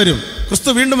ഉടനെ വരും, ക്രിസ്തു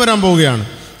വീണ്ടും വരാൻ പോവുകയാണ്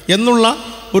എന്നുള്ള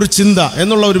ഒരു ചിന്ത,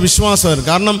 എന്നുള്ള ഒരു വിശ്വാസമായിരുന്നു.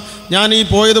 കാരണം ഞാൻ ഈ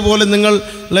പോയതുപോലെ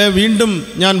നിങ്ങളെ വീണ്ടും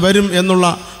ഞാൻ വരും എന്നുള്ള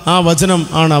ആ വചനം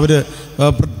ആണ് അവർ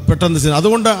പെട്ടെന്ന് ചെയ്യുന്നത്.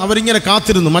 അതുകൊണ്ട് അവരിങ്ങനെ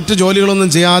കാത്തിരുന്നു. മറ്റു ജോലികളൊന്നും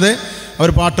ചെയ്യാതെ അവർ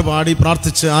പാട്ട് പാടി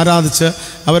പ്രാർത്ഥിച്ച് ആരാധിച്ച്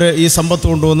അവർ ഈ സമ്പത്ത്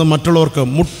കൊണ്ടുവന്ന് മറ്റുള്ളവർക്ക്,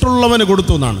 മുട്ടുള്ളവന്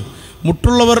കൊടുത്തു എന്നാണ്.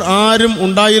 മുട്ടുള്ളവർ ആരും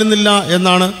ഉണ്ടായിരുന്നില്ല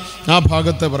എന്നാണ് ആ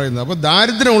ഭാഗത്ത് പറയുന്നത്. അപ്പോൾ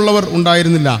ദാരിദ്ര്യമുള്ളവർ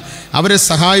ഉണ്ടായിരുന്നില്ല. അവരെ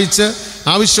സഹായിച്ച്,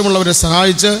 ആവശ്യമുള്ളവരെ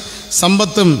സഹായിച്ച്,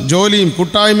 സമ്പത്തും ജോലിയും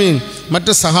കൂട്ടായ്മയും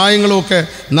മറ്റ് സഹായങ്ങളുമൊക്കെ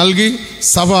നൽകി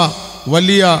സഭ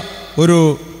വലിയ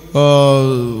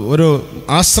ഒരു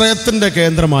ആശ്രയത്തിൻ്റെ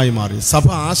കേന്ദ്രമായി മാറി. സഭ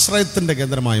ആശ്രയത്തിൻ്റെ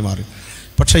കേന്ദ്രമായി മാറി.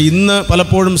 പക്ഷേ ഇന്ന്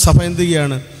പലപ്പോഴും സഭ എന്ത്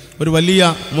ചെയ്യുകയാണ്? ഒരു വലിയ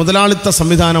മുതലാളിത്ത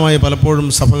സംവിധാനമായി പലപ്പോഴും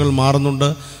സഭകൾ മാറുന്നുണ്ട്,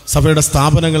 സഭയുടെ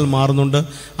സ്ഥാപനങ്ങൾ മാറുന്നുണ്ട്.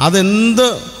 അതെന്ത്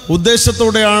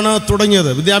ഉദ്ദേശത്തോടെയാണ് തുടങ്ങിയത്?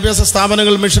 വിദ്യാഭ്യാസ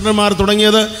സ്ഥാപനങ്ങൾ, മിഷണറിമാർ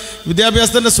തുടങ്ങിയത്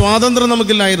വിദ്യാഭ്യാസത്തിൻ്റെ സ്വാതന്ത്ര്യം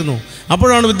നമുക്കില്ലായിരുന്നു.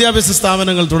 അപ്പോഴാണ് വിദ്യാഭ്യാസ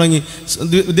സ്ഥാപനങ്ങൾ തുടങ്ങി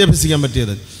വിദ്യാഭ്യസിക്കാൻ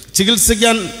പറ്റിയത്.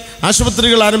 ചികിത്സിക്കാൻ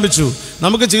ആശുപത്രികൾ ആരംഭിച്ചു.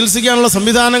 നമുക്ക് ചികിത്സിക്കാനുള്ള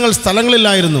സംവിധാനങ്ങൾ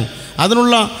സ്ഥലങ്ങളില്ലായിരുന്നു,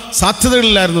 അതിനുള്ള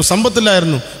സാധ്യതകളില്ലായിരുന്നു,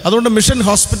 സമ്പത്തില്ലായിരുന്നു. അതുകൊണ്ട് മിഷൻ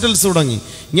ഹോസ്പിറ്റൽസ് തുടങ്ങി.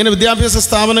 ഇങ്ങനെ വിദ്യാഭ്യാസ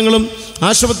സ്ഥാപനങ്ങളും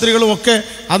ആശുപത്രികളും ഒക്കെ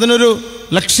അതിനൊരു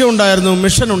ലക്ഷ്യമുണ്ടായിരുന്നു,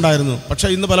 മിഷൻ ഉണ്ടായിരുന്നു. പക്ഷേ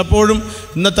ഇന്ന് പലപ്പോഴും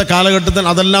ഇന്നത്തെ കാലഘട്ടത്തിൽ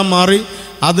അതെല്ലാം മാറി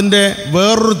അതിൻ്റെ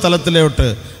വേറൊരു തലത്തിലോട്ട്,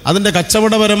 അതിൻ്റെ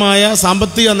കച്ചവടപരമായ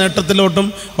സാമ്പത്തിക നേട്ടത്തിലോട്ടും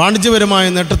വാണിജ്യപരമായ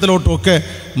നേട്ടത്തിലോട്ടും ഒക്കെ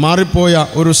മാറിപ്പോയ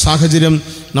ഒരു സാഹചര്യം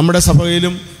നമ്മുടെ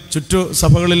സഭയിലും ചുറ്റു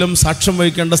സഭകളിലും സാക്ഷ്യം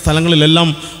വഹിക്കേണ്ട സ്ഥലങ്ങളിലെല്ലാം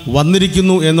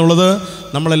വന്നിരിക്കുന്നു എന്നുള്ളത്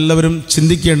നമ്മളെല്ലാവരും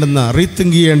ചിന്തിക്കേണ്ടുന്ന,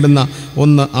 റീതിങ്ക് ചെയ്യേണ്ടുന്ന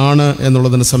ഒന്ന് ആണ്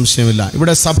എന്നുള്ളതിന് സംശയമില്ല.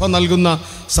 ഇവിടെ സഭ നൽകുന്ന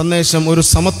സന്ദേശം ഒരു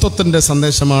സമത്വത്തിൻ്റെ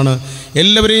സന്ദേശമാണ്.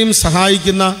 എല്ലാവരെയും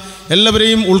സഹായിക്കുന്ന,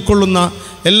 എല്ലാവരെയും ഉൾക്കൊള്ളുന്ന,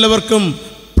 എല്ലാവർക്കും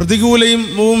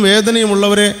പ്രതികൂലവും വേദനയും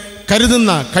ഉള്ളവരെ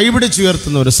കരുതുന്ന,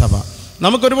 കൈപിടിച്ചുയർത്തുന്ന ഒരു സഭ.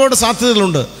 നമുക്കൊരുപാട്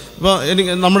സാധ്യതകളുണ്ട്. ഇപ്പോൾ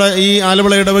നമ്മുടെ ഈ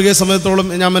ആലപ്പുഴ ഇടവകയെ സംബന്ധിച്ചോളം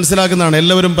ഞാൻ മനസ്സിലാക്കുന്നതാണ്,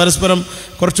 എല്ലാവരും പരസ്പരം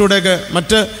കുറച്ചുകൂടെയൊക്കെ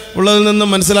മറ്റ് ഉള്ളതിൽ നിന്നും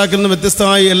മനസ്സിലാക്കുന്ന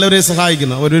വ്യത്യസ്തമായി എല്ലാവരെയും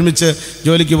സഹായിക്കുന്നു. ഒരുമിച്ച്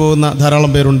ജോലിക്ക് പോകുന്ന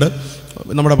ധാരാളം പേരുണ്ട്.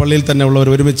 നമ്മുടെ പള്ളിയിൽ തന്നെ ഉള്ളവർ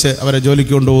ഒരുമിച്ച് അവരെ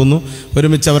ജോലിക്ക് കൊണ്ടുപോകുന്നു,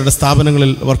 ഒരുമിച്ച് അവരുടെ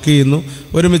സ്ഥാപനങ്ങളിൽ വർക്ക് ചെയ്യുന്നു,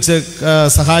 ഒരുമിച്ച്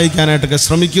സഹായിക്കാനായിട്ടൊക്കെ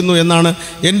ശ്രമിക്കുന്നു എന്നാണ്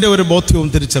എൻ്റെ ഒരു ബോധ്യവും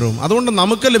തിരിച്ചറിവും. അതുകൊണ്ട്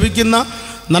നമുക്ക് ലഭിക്കുന്ന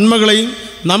നന്മകളെയും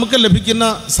നമുക്ക് ലഭിക്കുന്ന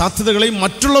സാധ്യതകളെയും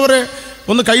മറ്റുള്ളവരെ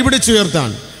ഒന്ന്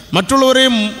കൈപിടിച്ചുയർത്താൻ,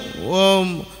 മറ്റുള്ളവരെയും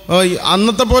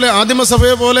അന്നത്തെ പോലെ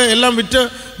ആദിമസഭയെ പോലെ എല്ലാം വിറ്റ്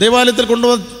ദേവാലയത്തിൽ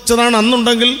കൊണ്ടുവച്ചതാണ്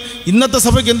അന്നുണ്ടെങ്കിൽ ഇന്നത്തെ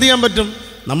സഭയ്ക്ക് എന്ത് ചെയ്യാൻ പറ്റും?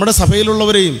 നമ്മുടെ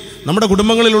സഭയിലുള്ളവരെയും നമ്മുടെ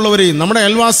കുടുംബങ്ങളിലുള്ളവരെയും നമ്മുടെ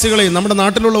അയൽവാസികളെയും നമ്മുടെ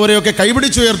നാട്ടിലുള്ളവരെയൊക്കെ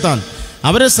കൈപിടിച്ചുയർത്താൻ,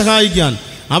 അവരെ സഹായിക്കാൻ,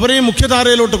 അവരെയും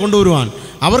മുഖ്യധാരയിലോട്ട് കൊണ്ടുവരുവാൻ,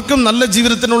 അവർക്കും നല്ല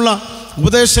ജീവിതത്തിനുള്ള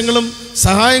ഉപദേശങ്ങളും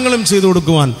സഹായങ്ങളും ചെയ്തു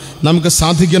കൊടുക്കുവാൻ നമുക്ക്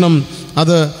സാധിക്കണം.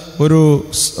 അത്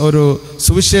ഒരു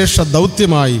സുവിശേഷ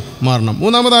ദൗത്യമായി മാറണം.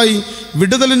 മൂന്നാമതായി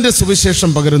വിടുതലിൻ്റെ സുവിശേഷം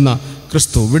പകരുന്ന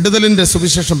ക്രിസ്തു. വിടുതലിൻ്റെ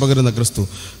സുവിശേഷം പകരുന്ന ക്രിസ്തു.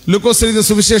 ലൂക്കോസ് എഴുതിയ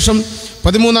സുവിശേഷം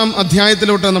 13-ാം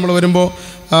അധ്യായത്തിലോട്ട് നമ്മൾ വരുമ്പോൾ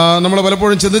നമ്മൾ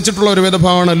പലപ്പോഴും ചിന്തിച്ചിട്ടുള്ള ഒരു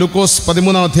വേദഭാഗമാണ് ലൂക്കോസ്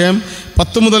 13-ാം അധ്യായം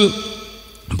 10 മുതൽ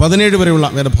 17 വരെയുള്ള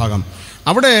വേദഭാഗം.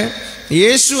 അവിടെ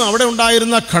യേശു അവിടെ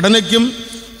ഉണ്ടായിരുന്ന ഘടനയ്ക്കും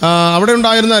അവിടെ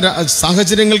ഉണ്ടായിരുന്ന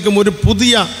സാഹചര്യങ്ങൾക്കും ഒരു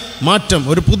പുതിയ മാറ്റം,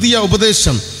 ഒരു പുതിയ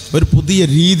ഉപദേശം, ഒരു പുതിയ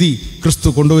രീതി ക്രിസ്തു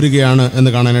കൊണ്ടുവരികയാണ് എന്ന്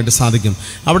കാണാനായിട്ട് സാധിക്കും.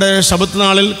 അവിടെ ശബത്ത്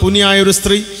നാളിൽ കൂനിയായ ഒരു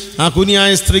സ്ത്രീ, ആ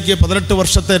കൂനിയായ സ്ത്രീക്ക് 18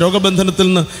 വർഷത്തെ രോഗബന്ധനത്തിൽ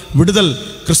നിന്ന് വിടുതൽ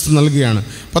ക്രിസ്തു നൽകുകയാണ്.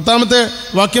 10-ാമത്തെ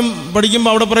വാക്യം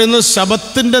പഠിക്കുമ്പോൾ അവിടെ പറയുന്നത്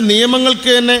ശബത്തിൻ്റെ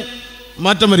നിയമങ്ങൾക്ക് തന്നെ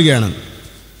മാറ്റം വരികയാണ്.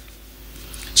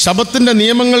 ശബത്തിൻ്റെ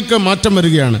നിയമങ്ങൾക്ക് മാറ്റം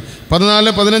വരികയാണ്.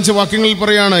 14-15 വാക്യങ്ങളിൽ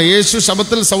പറയുകയാണ്, യേശു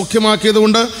ശബത്തിൽ സൗഖ്യമാക്കിയത്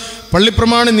കൊണ്ട്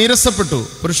പള്ളിപ്രമാണി നീരസപ്പെട്ടു.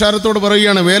 പുരുഷാരത്തോട്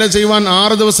പറയുകയാണ്, വേല ചെയ്യുവാൻ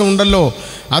 6 ദിവസം ഉണ്ടല്ലോ,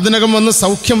 അതിനകം വന്ന്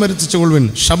സൗഖ്യം വരുത്തിച്ചുകൊള്ളുവിൻ,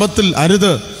 ശബത്തിൽ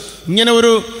അരുത്. ഇങ്ങനെ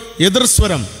ഒരു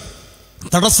എതിർസ്വരം,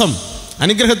 തടസ്സം,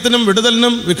 അനുഗ്രഹത്തിനും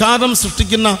വിടുതലിനും വിഘാതം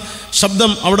സൃഷ്ടിക്കുന്ന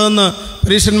ശബ്ദം അവിടെ നിന്ന്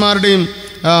പരീശന്മാരുടെയും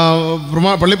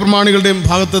പള്ളിപ്രമാണികളുടെയും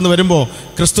ഭാഗത്തു നിന്ന് വരുമ്പോൾ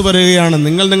ക്രിസ്തു പറയുകയാണ്,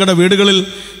 നിങ്ങൾ നിങ്ങളുടെ വീടുകളിൽ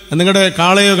നിങ്ങളുടെ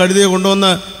കാളയോ കഴുതയോ കൊണ്ടുവന്ന്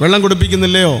വെള്ളം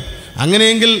കുടിപ്പിക്കുന്നില്ലയോ?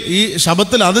 അങ്ങനെയെങ്കിൽ ഈ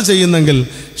ശബത്തിൽ അത് ചെയ്യുന്നെങ്കിൽ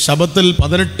ശബത്തിൽ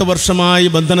 18 വർഷമായി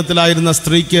ബന്ധനത്തിലായിരുന്ന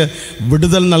സ്ത്രീക്ക്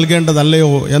വിടുതൽ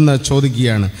നൽകേണ്ടതല്ലയോ എന്ന്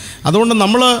ചോദിക്കുകയാണ്. അതുകൊണ്ട്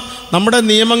നമ്മുടെ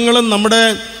നിയമങ്ങളും നമ്മുടെ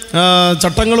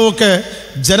ചട്ടങ്ങളുമൊക്കെ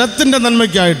ജനത്തിൻ്റെ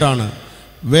നന്മയ്ക്കായിട്ടാണ്.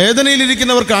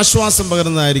 വേദനയിലിരിക്കുന്നവർക്ക് ആശ്വാസം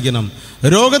പകരുന്നതായിരിക്കണം,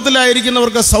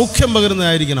 രോഗത്തിലായിരിക്കുന്നവർക്ക് സൗഖ്യം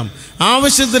പകരുന്നതായിരിക്കണം,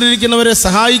 ആവശ്യത്തിലിരിക്കുന്നവരെ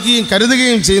സഹായിക്കുകയും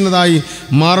കരുതുകയും ചെയ്യുന്നതായി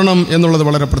മാറണം എന്നുള്ളത്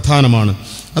വളരെ പ്രധാനമാണ്.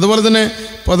 അതുപോലെ തന്നെ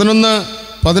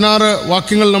 11-16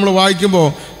 വാക്യങ്ങൾ നമ്മൾ വായിക്കുമ്പോൾ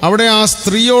അവിടെ ആ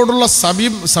സ്ത്രീയോടുള്ള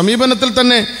സമീപനത്തിൽ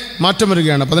തന്നെ മാറ്റം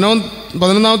വരികയാണ്.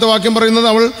 11-ാമത്തെ വാക്യം പറയുന്നത്,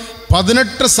 അവൾ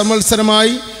 18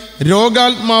 സംവത്സരമായി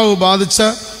രോഗാത്മാവ് ബാധിച്ച്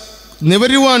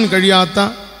നിവരുവാൻ കഴിയാത്ത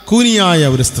കൂനിയായ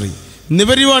ഒരു സ്ത്രീ.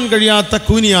 നിവരുവാൻ കഴിയാത്ത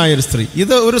കൂനിയായ ഒരു സ്ത്രീ,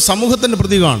 ഇത് ഒരു സമൂഹത്തിൻ്റെ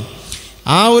പ്രതീകമാണ്.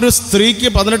 ആ ഒരു സ്ത്രീക്ക്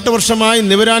 18 വർഷമായി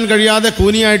നിവരാൻ കഴിയാതെ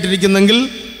കൂനിയായിട്ടിരിക്കുന്നെങ്കിൽ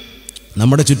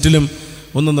നമ്മുടെ ചുറ്റിലും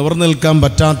ഒന്ന് നിവർന്നു നിൽക്കാൻ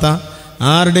പറ്റാത്ത,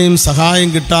 ആരുടെയും സഹായം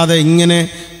കിട്ടാതെ ഇങ്ങനെ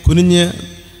കുനിഞ്ഞ്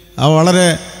വളരെ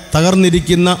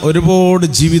തകർന്നിരിക്കുന്ന ഒരുപാട്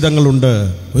ജീവിതങ്ങളുണ്ട്,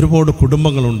 ഒരുപാട്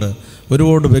കുടുംബങ്ങളുണ്ട്,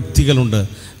 ഒരുപാട് വ്യക്തികളുണ്ട്.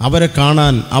 അവരെ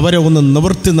കാണാൻ, അവരെ ഒന്ന്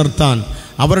നിവർത്തി നിർത്താൻ,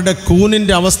 അവരുടെ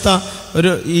കൂനിൻ്റെ അവസ്ഥ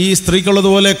ഈ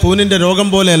സ്ത്രീക്കുള്ളതുപോലെ കൂനിൻ്റെ രോഗം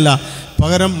പോലെയല്ല,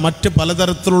 പകരം മറ്റ്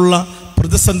പലതരത്തിലുള്ള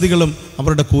പ്രതിസന്ധികളും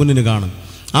അവരുടെ കൂനിന് കാണും.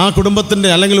 ആ കുടുംബത്തിൻ്റെ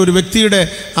അല്ലെങ്കിൽ ഒരു വ്യക്തിയുടെ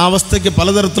ആ അവസ്ഥയ്ക്ക്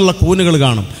പലതരത്തിലുള്ള കൂനുകൾ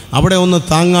കാണും. അവിടെ ഒന്ന്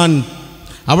താങ്ങാൻ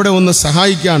അവിടെ ഒന്ന്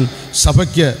സഹായിക്കാൻ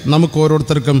സഭയ്ക്ക് നമുക്ക്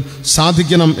ഓരോരുത്തർക്കും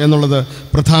സാധിക്കണം എന്നുള്ളത്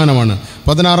പ്രധാനമാണ്.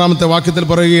 16-ാമത്തെ വാക്യത്തിൽ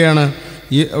പറയുകയാണ്,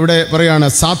 ഇവിടെ പറയുകയാണ്,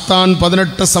 സാത്താൻ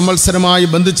 18 സംവത്സരമായി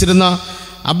ബന്ധിച്ചിരുന്ന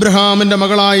അബ്രഹാമിൻ്റെ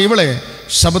മകളായ ഇവളെ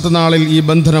ശബത്ത് നാളിൽ ഈ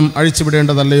ബന്ധനം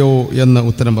അഴിച്ചുവിടേണ്ടതല്ലയോ എന്ന്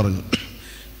ഉത്തരം പറഞ്ഞു.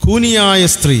 കൂനിയായ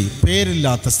സ്ത്രീ,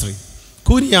 പേരില്ലാത്ത സ്ത്രീ,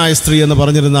 കൂനിയായ സ്ത്രീ എന്ന്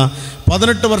പറഞ്ഞിരുന്ന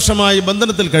 18 വർഷമായി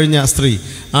ബന്ധനത്തിൽ കഴിഞ്ഞ സ്ത്രീ,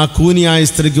 ആ കൂനിയായ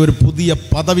സ്ത്രീക്ക് ഒരു പുതിയ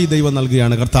പദവി ദൈവം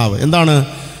നൽകുകയാണ് കർത്താവ്. എന്താണ്?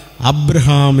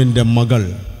 അബ്രഹാമിൻ്റെ മകൾ.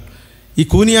 ഈ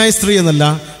കൂനിയായ സ്ത്രീ എന്നല്ല,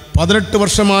 18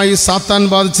 വർഷമായി സാത്താൻ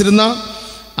ബാധിച്ചിരുന്ന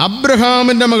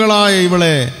അബ്രഹാമിൻ്റെ മകളായ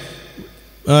ഇവളെ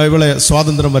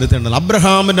സ്വാതന്ത്ര്യം വരുത്തേണ്ടത്.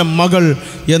 അബ്രഹാമിൻ്റെ മകൾ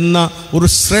എന്ന ഒരു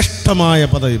ശ്രേഷ്ഠമായ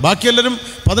പദവി. ബാക്കിയെല്ലാവരും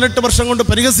 18 വർഷം കൊണ്ട്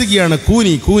പരിഹസിക്കുകയാണ്.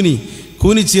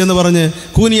 കൂനിച്ചി എന്ന് പറഞ്ഞ്,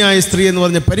 കൂനിയായ സ്ത്രീ എന്ന്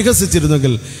പറഞ്ഞ്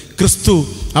പരിഹസിച്ചിരുന്നെങ്കിൽ ക്രിസ്തു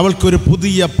അവൾക്കൊരു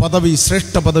പുതിയ പദവി,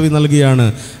 ശ്രേഷ്ഠ പദവി നൽകുകയാണ്,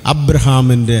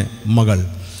 അബ്രഹാമിൻ്റെ മകൾ.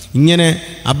 ഇങ്ങനെ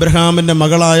അബ്രഹാമിൻ്റെ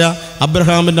മകളായ,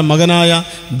 അബ്രഹാമിൻ്റെ മകനായ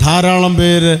ധാരാളം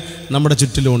പേര് നമ്മുടെ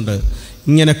ചുറ്റിലുമുണ്ട്.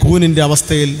 ഇങ്ങനെ കൂനിൻ്റെ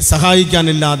അവസ്ഥയിൽ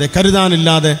സഹായിക്കാനില്ലാതെ,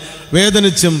 കരുതാനില്ലാതെ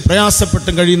വേദനിച്ചും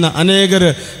പ്രയാസപ്പെട്ടും കഴിയുന്ന അനേകർ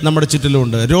നമ്മുടെ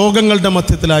ചുറ്റിലുമുണ്ട്. രോഗങ്ങളുടെ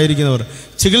മധ്യത്തിലായിരിക്കുന്നവർ,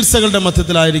 ചികിത്സകളുടെ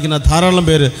മധ്യത്തിലായിരിക്കുന്ന ധാരാളം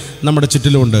പേര് നമ്മുടെ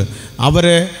ചുറ്റിലുമുണ്ട്.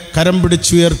 അവരെ കരം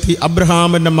പിടിച്ചുയർത്തി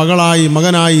അബ്രഹാമിൻ്റെ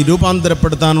മകനായി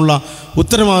രൂപാന്തരപ്പെടുത്താനുള്ള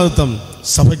ഉത്തരവാദിത്വം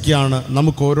സഭയ്ക്കാണ്,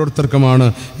 നമുക്ക് ഓരോരുത്തർക്കുമാണ്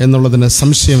എന്നുള്ളതിന്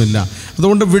സംശയമില്ല.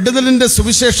 അതുകൊണ്ട് വിടുതലിൻ്റെ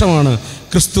സുവിശേഷമാണ്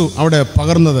ക്രിസ്തു അവിടെ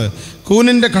പകർന്നത്.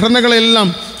 കൂനിൻ്റെ ഘടനകളെല്ലാം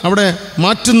അവിടെ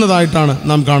മാറ്റുന്നതായിട്ടാണ്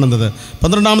നാം കാണുന്നത്.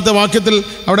 12-ാമത്തെ വാക്യത്തിൽ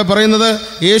അവിടെ പറയുന്നത്,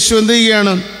 യേശു എന്ത്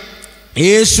ചെയ്യുകയാണ്?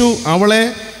 യേശു അവളെ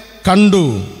കണ്ടു.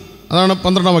 അതാണ്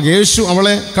 12-ാം വാക്യം. യേശു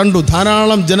അവളെ കണ്ടു.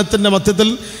 ധാരാളം ജനത്തിൻ്റെ മധ്യത്തിൽ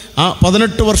ആ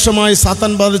 18 വർഷമായി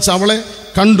സാത്താൻ ബാധിച്ച അവളെ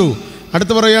കണ്ടു.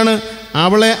 അടുത്ത് പറയാണ്,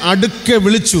 അവളെ അടുക്കെ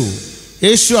വിളിച്ചു.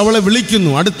 യേശു അവളെ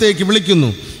വിളിക്കുന്നു, അടുത്തേക്ക് വിളിക്കുന്നു.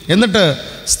 എന്നിട്ട്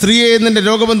സ്ത്രീയെ, നിന്റെ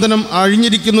രോഗബന്ധനം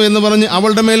അഴിഞ്ഞിരിക്കുന്നു എന്ന് പറഞ്ഞ്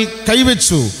അവളുടെ മേൽ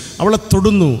കൈവച്ചു. അവളെ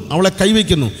തൊടുന്നു, അവളെ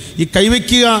കൈവയ്ക്കുന്നു. ഈ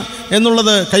കൈവയ്ക്കുക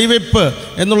എന്നുള്ളത്, കൈവയ്പ്പ്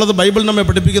എന്നുള്ളത് ബൈബിൾ നമ്മെ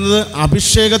പഠിപ്പിക്കുന്നത്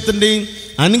അഭിഷേകത്തിൻ്റെയും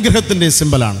അനുഗ്രഹത്തിൻ്റെയും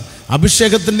സിമ്പലാണ്.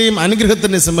 അഭിഷേകത്തിൻ്റെയും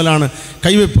അനുഗ്രഹത്തിൻ്റെയും സിമ്പലാണ്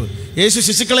കൈവയ്പ്പ്. യേശു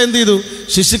ശിശുക്കളെ എന്ത് ചെയ്തു?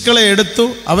 ശിശുക്കളെ എടുത്തു,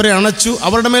 അവരെ അണച്ചു,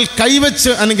 അവരുടെ മേൽ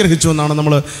കൈവച്ച് അനുഗ്രഹിച്ചു എന്നാണ്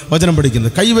നമ്മൾ വചനം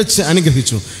പഠിക്കുന്നത്. കൈവച്ച്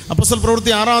അനുഗ്രഹിച്ചു. അപ്പോസ്തല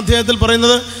പ്രവൃത്തി 6-ാം അധ്യായത്തിൽ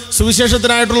പറയുന്നത്,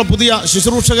 സുവിശേഷത്തിനായിട്ടുള്ള പുതിയ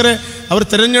ശുശ്രൂഷകരെ അവർ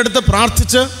തിരഞ്ഞെടുത്ത്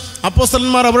പ്രാർത്ഥിച്ച്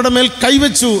അപ്പോസ്തലന്മാർ അവരുടെ മേൽ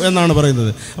കൈവച്ചു എന്നാണ്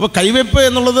പറയുന്നത്. അപ്പോൾ കൈവയ്പ്പ്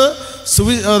എന്നുള്ളത്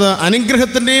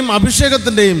അനുഗ്രഹത്തിൻ്റെയും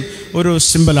അഭിഷേകത്തിൻ്റെയും ഒരു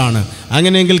സിമ്പലാണ്.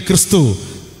 അങ്ങനെയെങ്കിൽ ക്രിസ്തു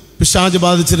പിശാച്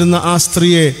ബാധിച്ചിരുന്ന ആ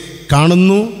സ്ത്രീയെ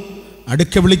കാണുന്നു,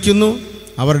 അടുക്കെ വിളിക്കുന്നു,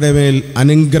 അവരുടെ മേൽ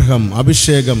അനുഗ്രഹം,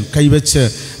 അഭിഷേകം കൈവച്ച്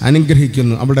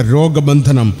അനുഗ്രഹിക്കുന്നു, അവരുടെ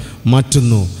രോഗബന്ധനം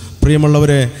മാറ്റുന്നു.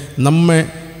 പ്രിയമുള്ളവരെ, നമ്മെ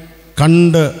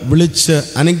കണ്ട് വിളിച്ച്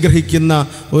അനുഗ്രഹിക്കുന്ന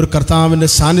ഒരു കർത്താവിൻ്റെ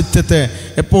സാന്നിധ്യത്തെ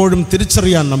എപ്പോഴും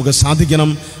തിരിച്ചറിയാൻ നമുക്ക് സാധിക്കണം.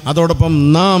 അതോടൊപ്പം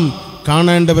നാം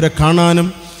കാണേണ്ടവരെ കാണാനും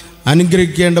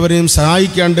അനുഗ്രഹിക്കേണ്ടവരെയും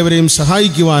സഹായിക്കേണ്ടവരെയും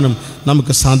സഹായിക്കുവാനും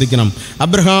നമുക്ക് സാധിക്കണം.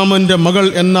 അബ്രഹാമിൻ്റെ മകൾ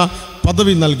എന്ന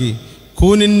പദവി നൽകി,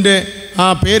 കൂനിൻ്റെ ആ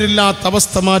പേരില്ലാത്ത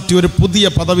അവസ്ഥ മാറ്റി ഒരു പുതിയ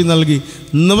പദവി നൽകി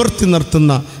നിവർത്തി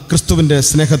നിർത്തുന്ന ക്രിസ്തുവിൻ്റെ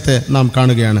സ്നേഹത്തെ നാം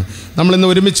കാണുകയാണ്. നമ്മളിന്ന്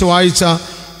ഒരുമിച്ച് വായിച്ച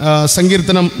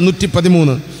സങ്കീർത്തനം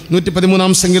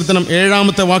 113-ാം സങ്കീർത്തനം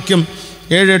 7-ാമത്തെ വാക്യം,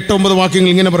 7, 8, 9 വാക്യങ്ങൾ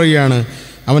ഇങ്ങനെ പറയുകയാണ്,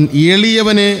 അവൻ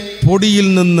എളിയവനെ പൊടിയിൽ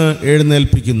നിന്ന്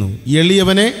എഴുന്നേൽപ്പിക്കുന്നു.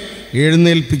 എളിയവനെ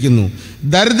എഴുന്നേൽപ്പിക്കുന്നു.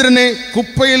 ദരിദ്രനെ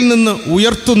കുപ്പയിൽ നിന്ന്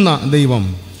ഉയർത്തുന്ന ദൈവം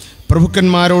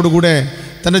പ്രഭുക്കന്മാരോടുകൂടെ,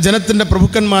 തൻ്റെ ജനത്തിൻ്റെ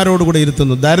പ്രഭുക്കന്മാരോടുകൂടെ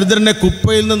ഇരുത്തുന്നു. ദരിദ്രനെ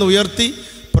കുപ്പയിൽ നിന്ന് ഉയർത്തി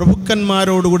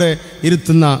പ്രഭുക്കന്മാരോടുകൂടെ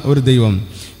ഇരുത്തുന്ന ഒരു ദൈവം.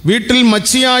 വീട്ടിൽ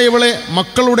മച്ചിയായവളെ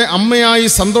മക്കളുടെ അമ്മയായി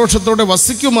സന്തോഷത്തോടെ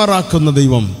വസിക്കുമാറാക്കുന്ന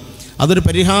ദൈവം. അതൊരു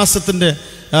പരിഹാസത്തിൻ്റെ,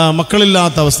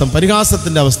 മക്കളില്ലാത്ത അവസ്ഥ,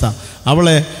 പരിഹാസത്തിൻ്റെ അവസ്ഥ.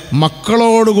 അവളെ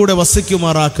മക്കളോടുകൂടെ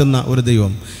വസിക്കുമാറാക്കുന്ന ഒരു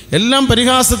ദൈവം. എല്ലാം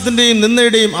പരിഹാസത്തിൻ്റെയും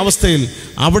നിന്ദയുടെയും അവസ്ഥയിൽ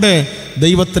അവിടെ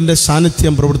ദൈവത്തിൻ്റെ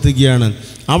സാന്നിധ്യം പ്രവർത്തിക്കുകയാണ്.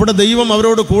 അവിടെ ദൈവം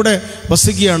അവരോട് കൂടെ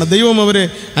വസിക്കുകയാണ്. ദൈവം അവരെ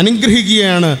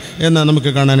അനുഗ്രഹിക്കുകയാണ് എന്ന്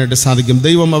നമുക്ക് കാണാനായിട്ട് സാധിക്കും.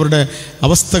 ദൈവം അവരുടെ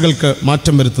അവസ്ഥകൾക്ക്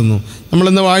മാറ്റം വരുത്തുന്നു.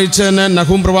 നമ്മളിന്ന് വായിച്ച തന്നെ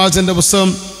നഹൂം പ്രവാചകൻ്റെ പുസ്തകം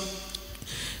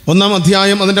 1-ാം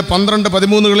അധ്യായം അതിൻ്റെ 12,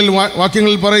 13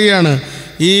 വാക്യങ്ങളിൽ പറയുകയാണ്,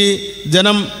 ഈ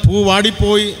ജനം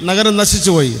വാടിപ്പോയി, നഗരം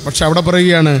നശിച്ചുപോയി. പക്ഷെ അവിടെ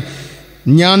പറയുകയാണ്,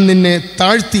 ഞാൻ നിന്നെ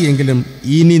താഴ്ത്തിയെങ്കിലും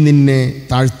ഇനി നിന്നെ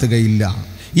താഴ്ത്തുകയില്ല,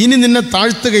 ഇനി നിന്നെ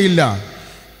താഴ്ത്തുകയില്ല,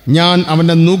 ഞാൻ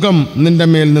അവൻ്റെ നുകം നിൻ്റെ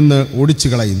മേൽ നിന്ന് ഒടിച്ചു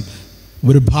കളയും.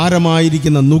 ഒരു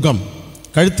ഭാരമായിരിക്കുന്ന നുകം,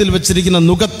 കഴുത്തിൽ വെച്ചിരിക്കുന്ന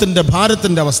നുകത്തിൻ്റെ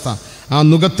ഭാരത്തിൻ്റെ അവസ്ഥ, ആ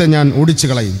നുകത്തെ ഞാൻ ഒടിച്ചു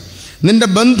കളയും. നിൻ്റെ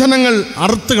ബന്ധനങ്ങൾ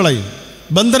അറുത്ത് കളയും.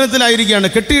 ബന്ധനത്തിലായിരിക്കുകയാണ്,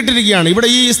 കെട്ടിയിട്ടിരിക്കുകയാണ്. ഇവിടെ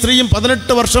ഈ സ്ത്രീയും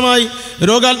 18 വർഷമായി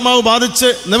രോഗാത്മാവ് ബാധിച്ച്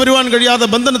നിവരുവാൻ കഴിയാതെ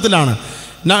ബന്ധനത്തിലാണ്.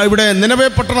 ഇവിടെ നിനവേ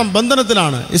പട്ടണം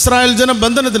ബന്ധനത്തിലാണ്, ഇസ്രായേൽ ജനം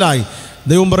ബന്ധനത്തിലായി.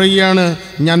 ദൈവം പറയുകയാണ്,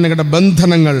 ഞാൻ നിങ്ങളുടെ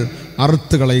ബന്ധനങ്ങൾ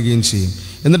അറുത്ത് കളയുകയും ചെയ്യും.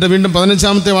 എന്നിട്ട് വീണ്ടും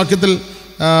 15-ാമത്തെ വാക്യത്തിൽ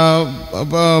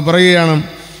പറയുകയാണ്,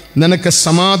 നിനക്ക്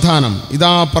സമാധാനം.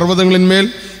 ഇതാ പർവ്വതങ്ങളിന്മേൽ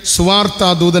സുവാർത്താ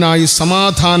ദൂതനായി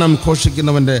സമാധാനം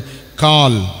ഘോഷിക്കുന്നവൻ്റെ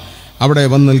കാൽ അവിടെ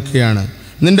വന്ന് നിൽക്കുകയാണ്.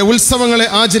 നിന്റെ ഉത്സവങ്ങളെ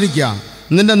ആചരിക്കുക,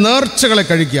 നിന്റെ നേർച്ചകളെ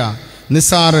കഴിക്കുക.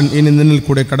 നിസാരൻ ഇനി നിന്നിൽ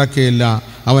കൂടെ കടക്കുകയില്ല,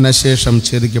 അവൻ അശേഷം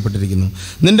ഛേദിക്കപ്പെട്ടിരിക്കുന്നു.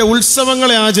 നിന്റെ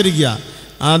ഉത്സവങ്ങളെ ആചരിക്കുക.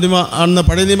 അന്ന്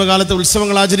പഴയ നിയമകാലത്തെ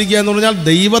ഉത്സവങ്ങൾ ആചരിക്കുക എന്ന് പറഞ്ഞാൽ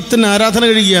ദൈവത്തിന് ആരാധന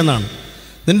കഴിക്കുക എന്നാണ്.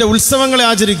 നിന്റെ ഉത്സവങ്ങളെ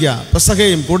ആചരിക്കുക,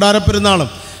 പെസഹയും കൂടാരപ്പെരുന്നാളും.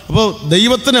 അപ്പോൾ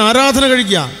ദൈവത്തിന് ആരാധന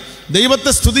കഴിക്കുക,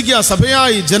 ദൈവത്തെ സ്തുതിക്കുക,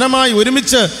 സഭയായി ജനമായി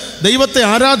ഒരുമിച്ച് ദൈവത്തെ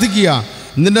ആരാധിക്കുക.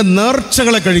 നിന്റെ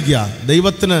നേർച്ചകളെ കഴിക്കുക,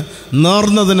 ദൈവത്തിന്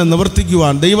നേർന്നതിനെ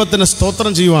നിവർത്തിക്കുവാൻ, ദൈവത്തിന്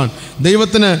സ്തോത്രം ചെയ്യുവാൻ,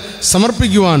 ദൈവത്തിന്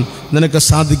സമർപ്പിക്കുവാൻ നിനക്ക്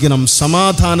സാധിക്കണം.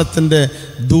 സമാധാനത്തിൻ്റെ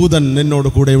ദൂതൻ നിന്നോട്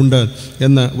കൂടെയുണ്ട്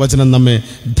എന്ന് വചനം നമ്മെ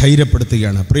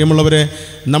ധൈര്യപ്പെടുത്തുകയാണ്. പ്രിയമുള്ളവരെ,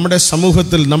 നമ്മുടെ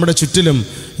സമൂഹത്തിൽ നമ്മുടെ ചുറ്റിലും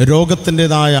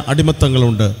രോഗത്തിൻ്റെതായ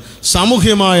അടിമത്തങ്ങളുണ്ട്,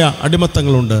 സാമൂഹ്യമായ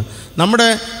അടിമത്തങ്ങളുണ്ട്. നമ്മുടെ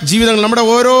ജീവിതങ്ങൾ, നമ്മുടെ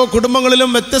ഓരോ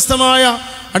കുടുംബങ്ങളിലും വ്യത്യസ്തമായ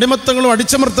അടിമത്തങ്ങളും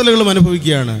അടിച്ചമർത്തലുകളും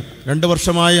അനുഭവിക്കുകയാണ്. 2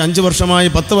 വർഷമായി, 5 വർഷമായി,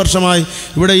 10 വർഷമായി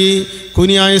ഇവിടെ ഈ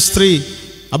കൂനിയായ സ്ത്രീ,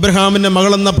 അബ്രഹാമിൻ്റെ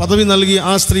മകളെന്ന പദവി നൽകി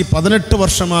ആ സ്ത്രീ 18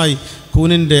 വർഷമായി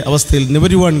കൂനിൻ്റെ അവസ്ഥയിൽ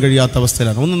നിവരുവാൻ കഴിയാത്ത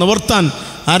അവസ്ഥയിലാണ്. ഒന്ന് നിവർത്താൻ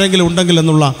ആരെങ്കിലും ഉണ്ടെങ്കിൽ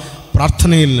എന്നുള്ള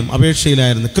പ്രാർത്ഥനയിലും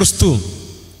അപേക്ഷയിലായിരുന്നു. ക്രിസ്തു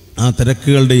ആ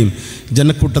തിരക്കുകളുടെയും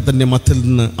ജനക്കൂട്ടത്തിൻ്റെ മധ്യത്തിൽ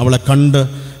നിന്ന് അവളെ കണ്ട്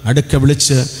അടുക്ക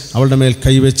വിളിച്ച് അവളുടെ മേൽ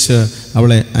കൈവച്ച്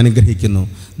അവളെ അനുഗ്രഹിക്കുന്നു.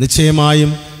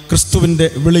 നിശ്ചയമായും ക്രിസ്തുവിൻ്റെ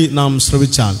വിളി നാം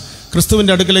ശ്രവിച്ചാൽ,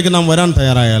 ക്രിസ്തുവിൻ്റെ അടുക്കിലേക്ക് നാം വരാൻ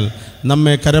തയ്യാറായാൽ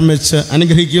നമ്മെ കരം വെച്ച്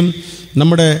അനുഗ്രഹിക്കും.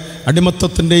 നമ്മുടെ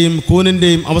അടിമത്തത്തിൻ്റെയും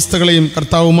കൂനിൻ്റെയും അവസ്ഥകളെയും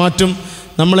കർത്താവ് മാറ്റും.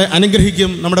 നമ്മളെ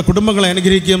അനുഗ്രഹിക്കും, നമ്മുടെ കുടുംബങ്ങളെ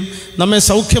അനുഗ്രഹിക്കും, നമ്മെ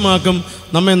സൗഖ്യമാക്കും,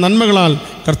 നമ്മെ നന്മകളാൽ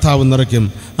കർത്താവ് നിറയ്ക്കും.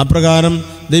 അപ്രകാരം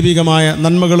ദൈവികമായ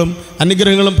നന്മകളും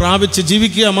അനുഗ്രഹങ്ങളും പ്രാപിച്ച്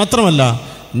ജീവിക്കുക മാത്രമല്ല,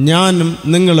 ഞാനും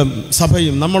നിങ്ങളും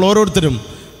സഭയും നമ്മൾ ഓരോരുത്തരും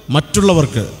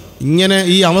മറ്റുള്ളവർക്ക് ഇങ്ങനെ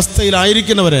ഈ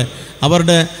അവസ്ഥയിലായിരിക്കുന്നവരെ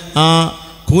അവരുടെ ആ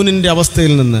കൂനിൻ്റെ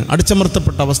അവസ്ഥയിൽ നിന്ന്,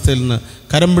 അടിച്ചമർത്തപ്പെട്ട അവസ്ഥയിൽ നിന്ന്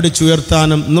കരം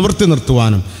പിടിച്ചുയർത്താനും നിവർത്തി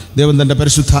നിർത്തുവാനും ദൈവം തൻ്റെ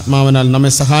പരിശുദ്ധാത്മാവിനാൽ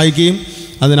നമ്മെ സഹായിക്കുകയും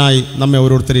അതിനായി നമ്മെ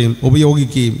ഓരോരുത്തരെയും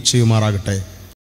ഉപയോഗിക്കുകയും ചെയ്യുമാറാകട്ടെ.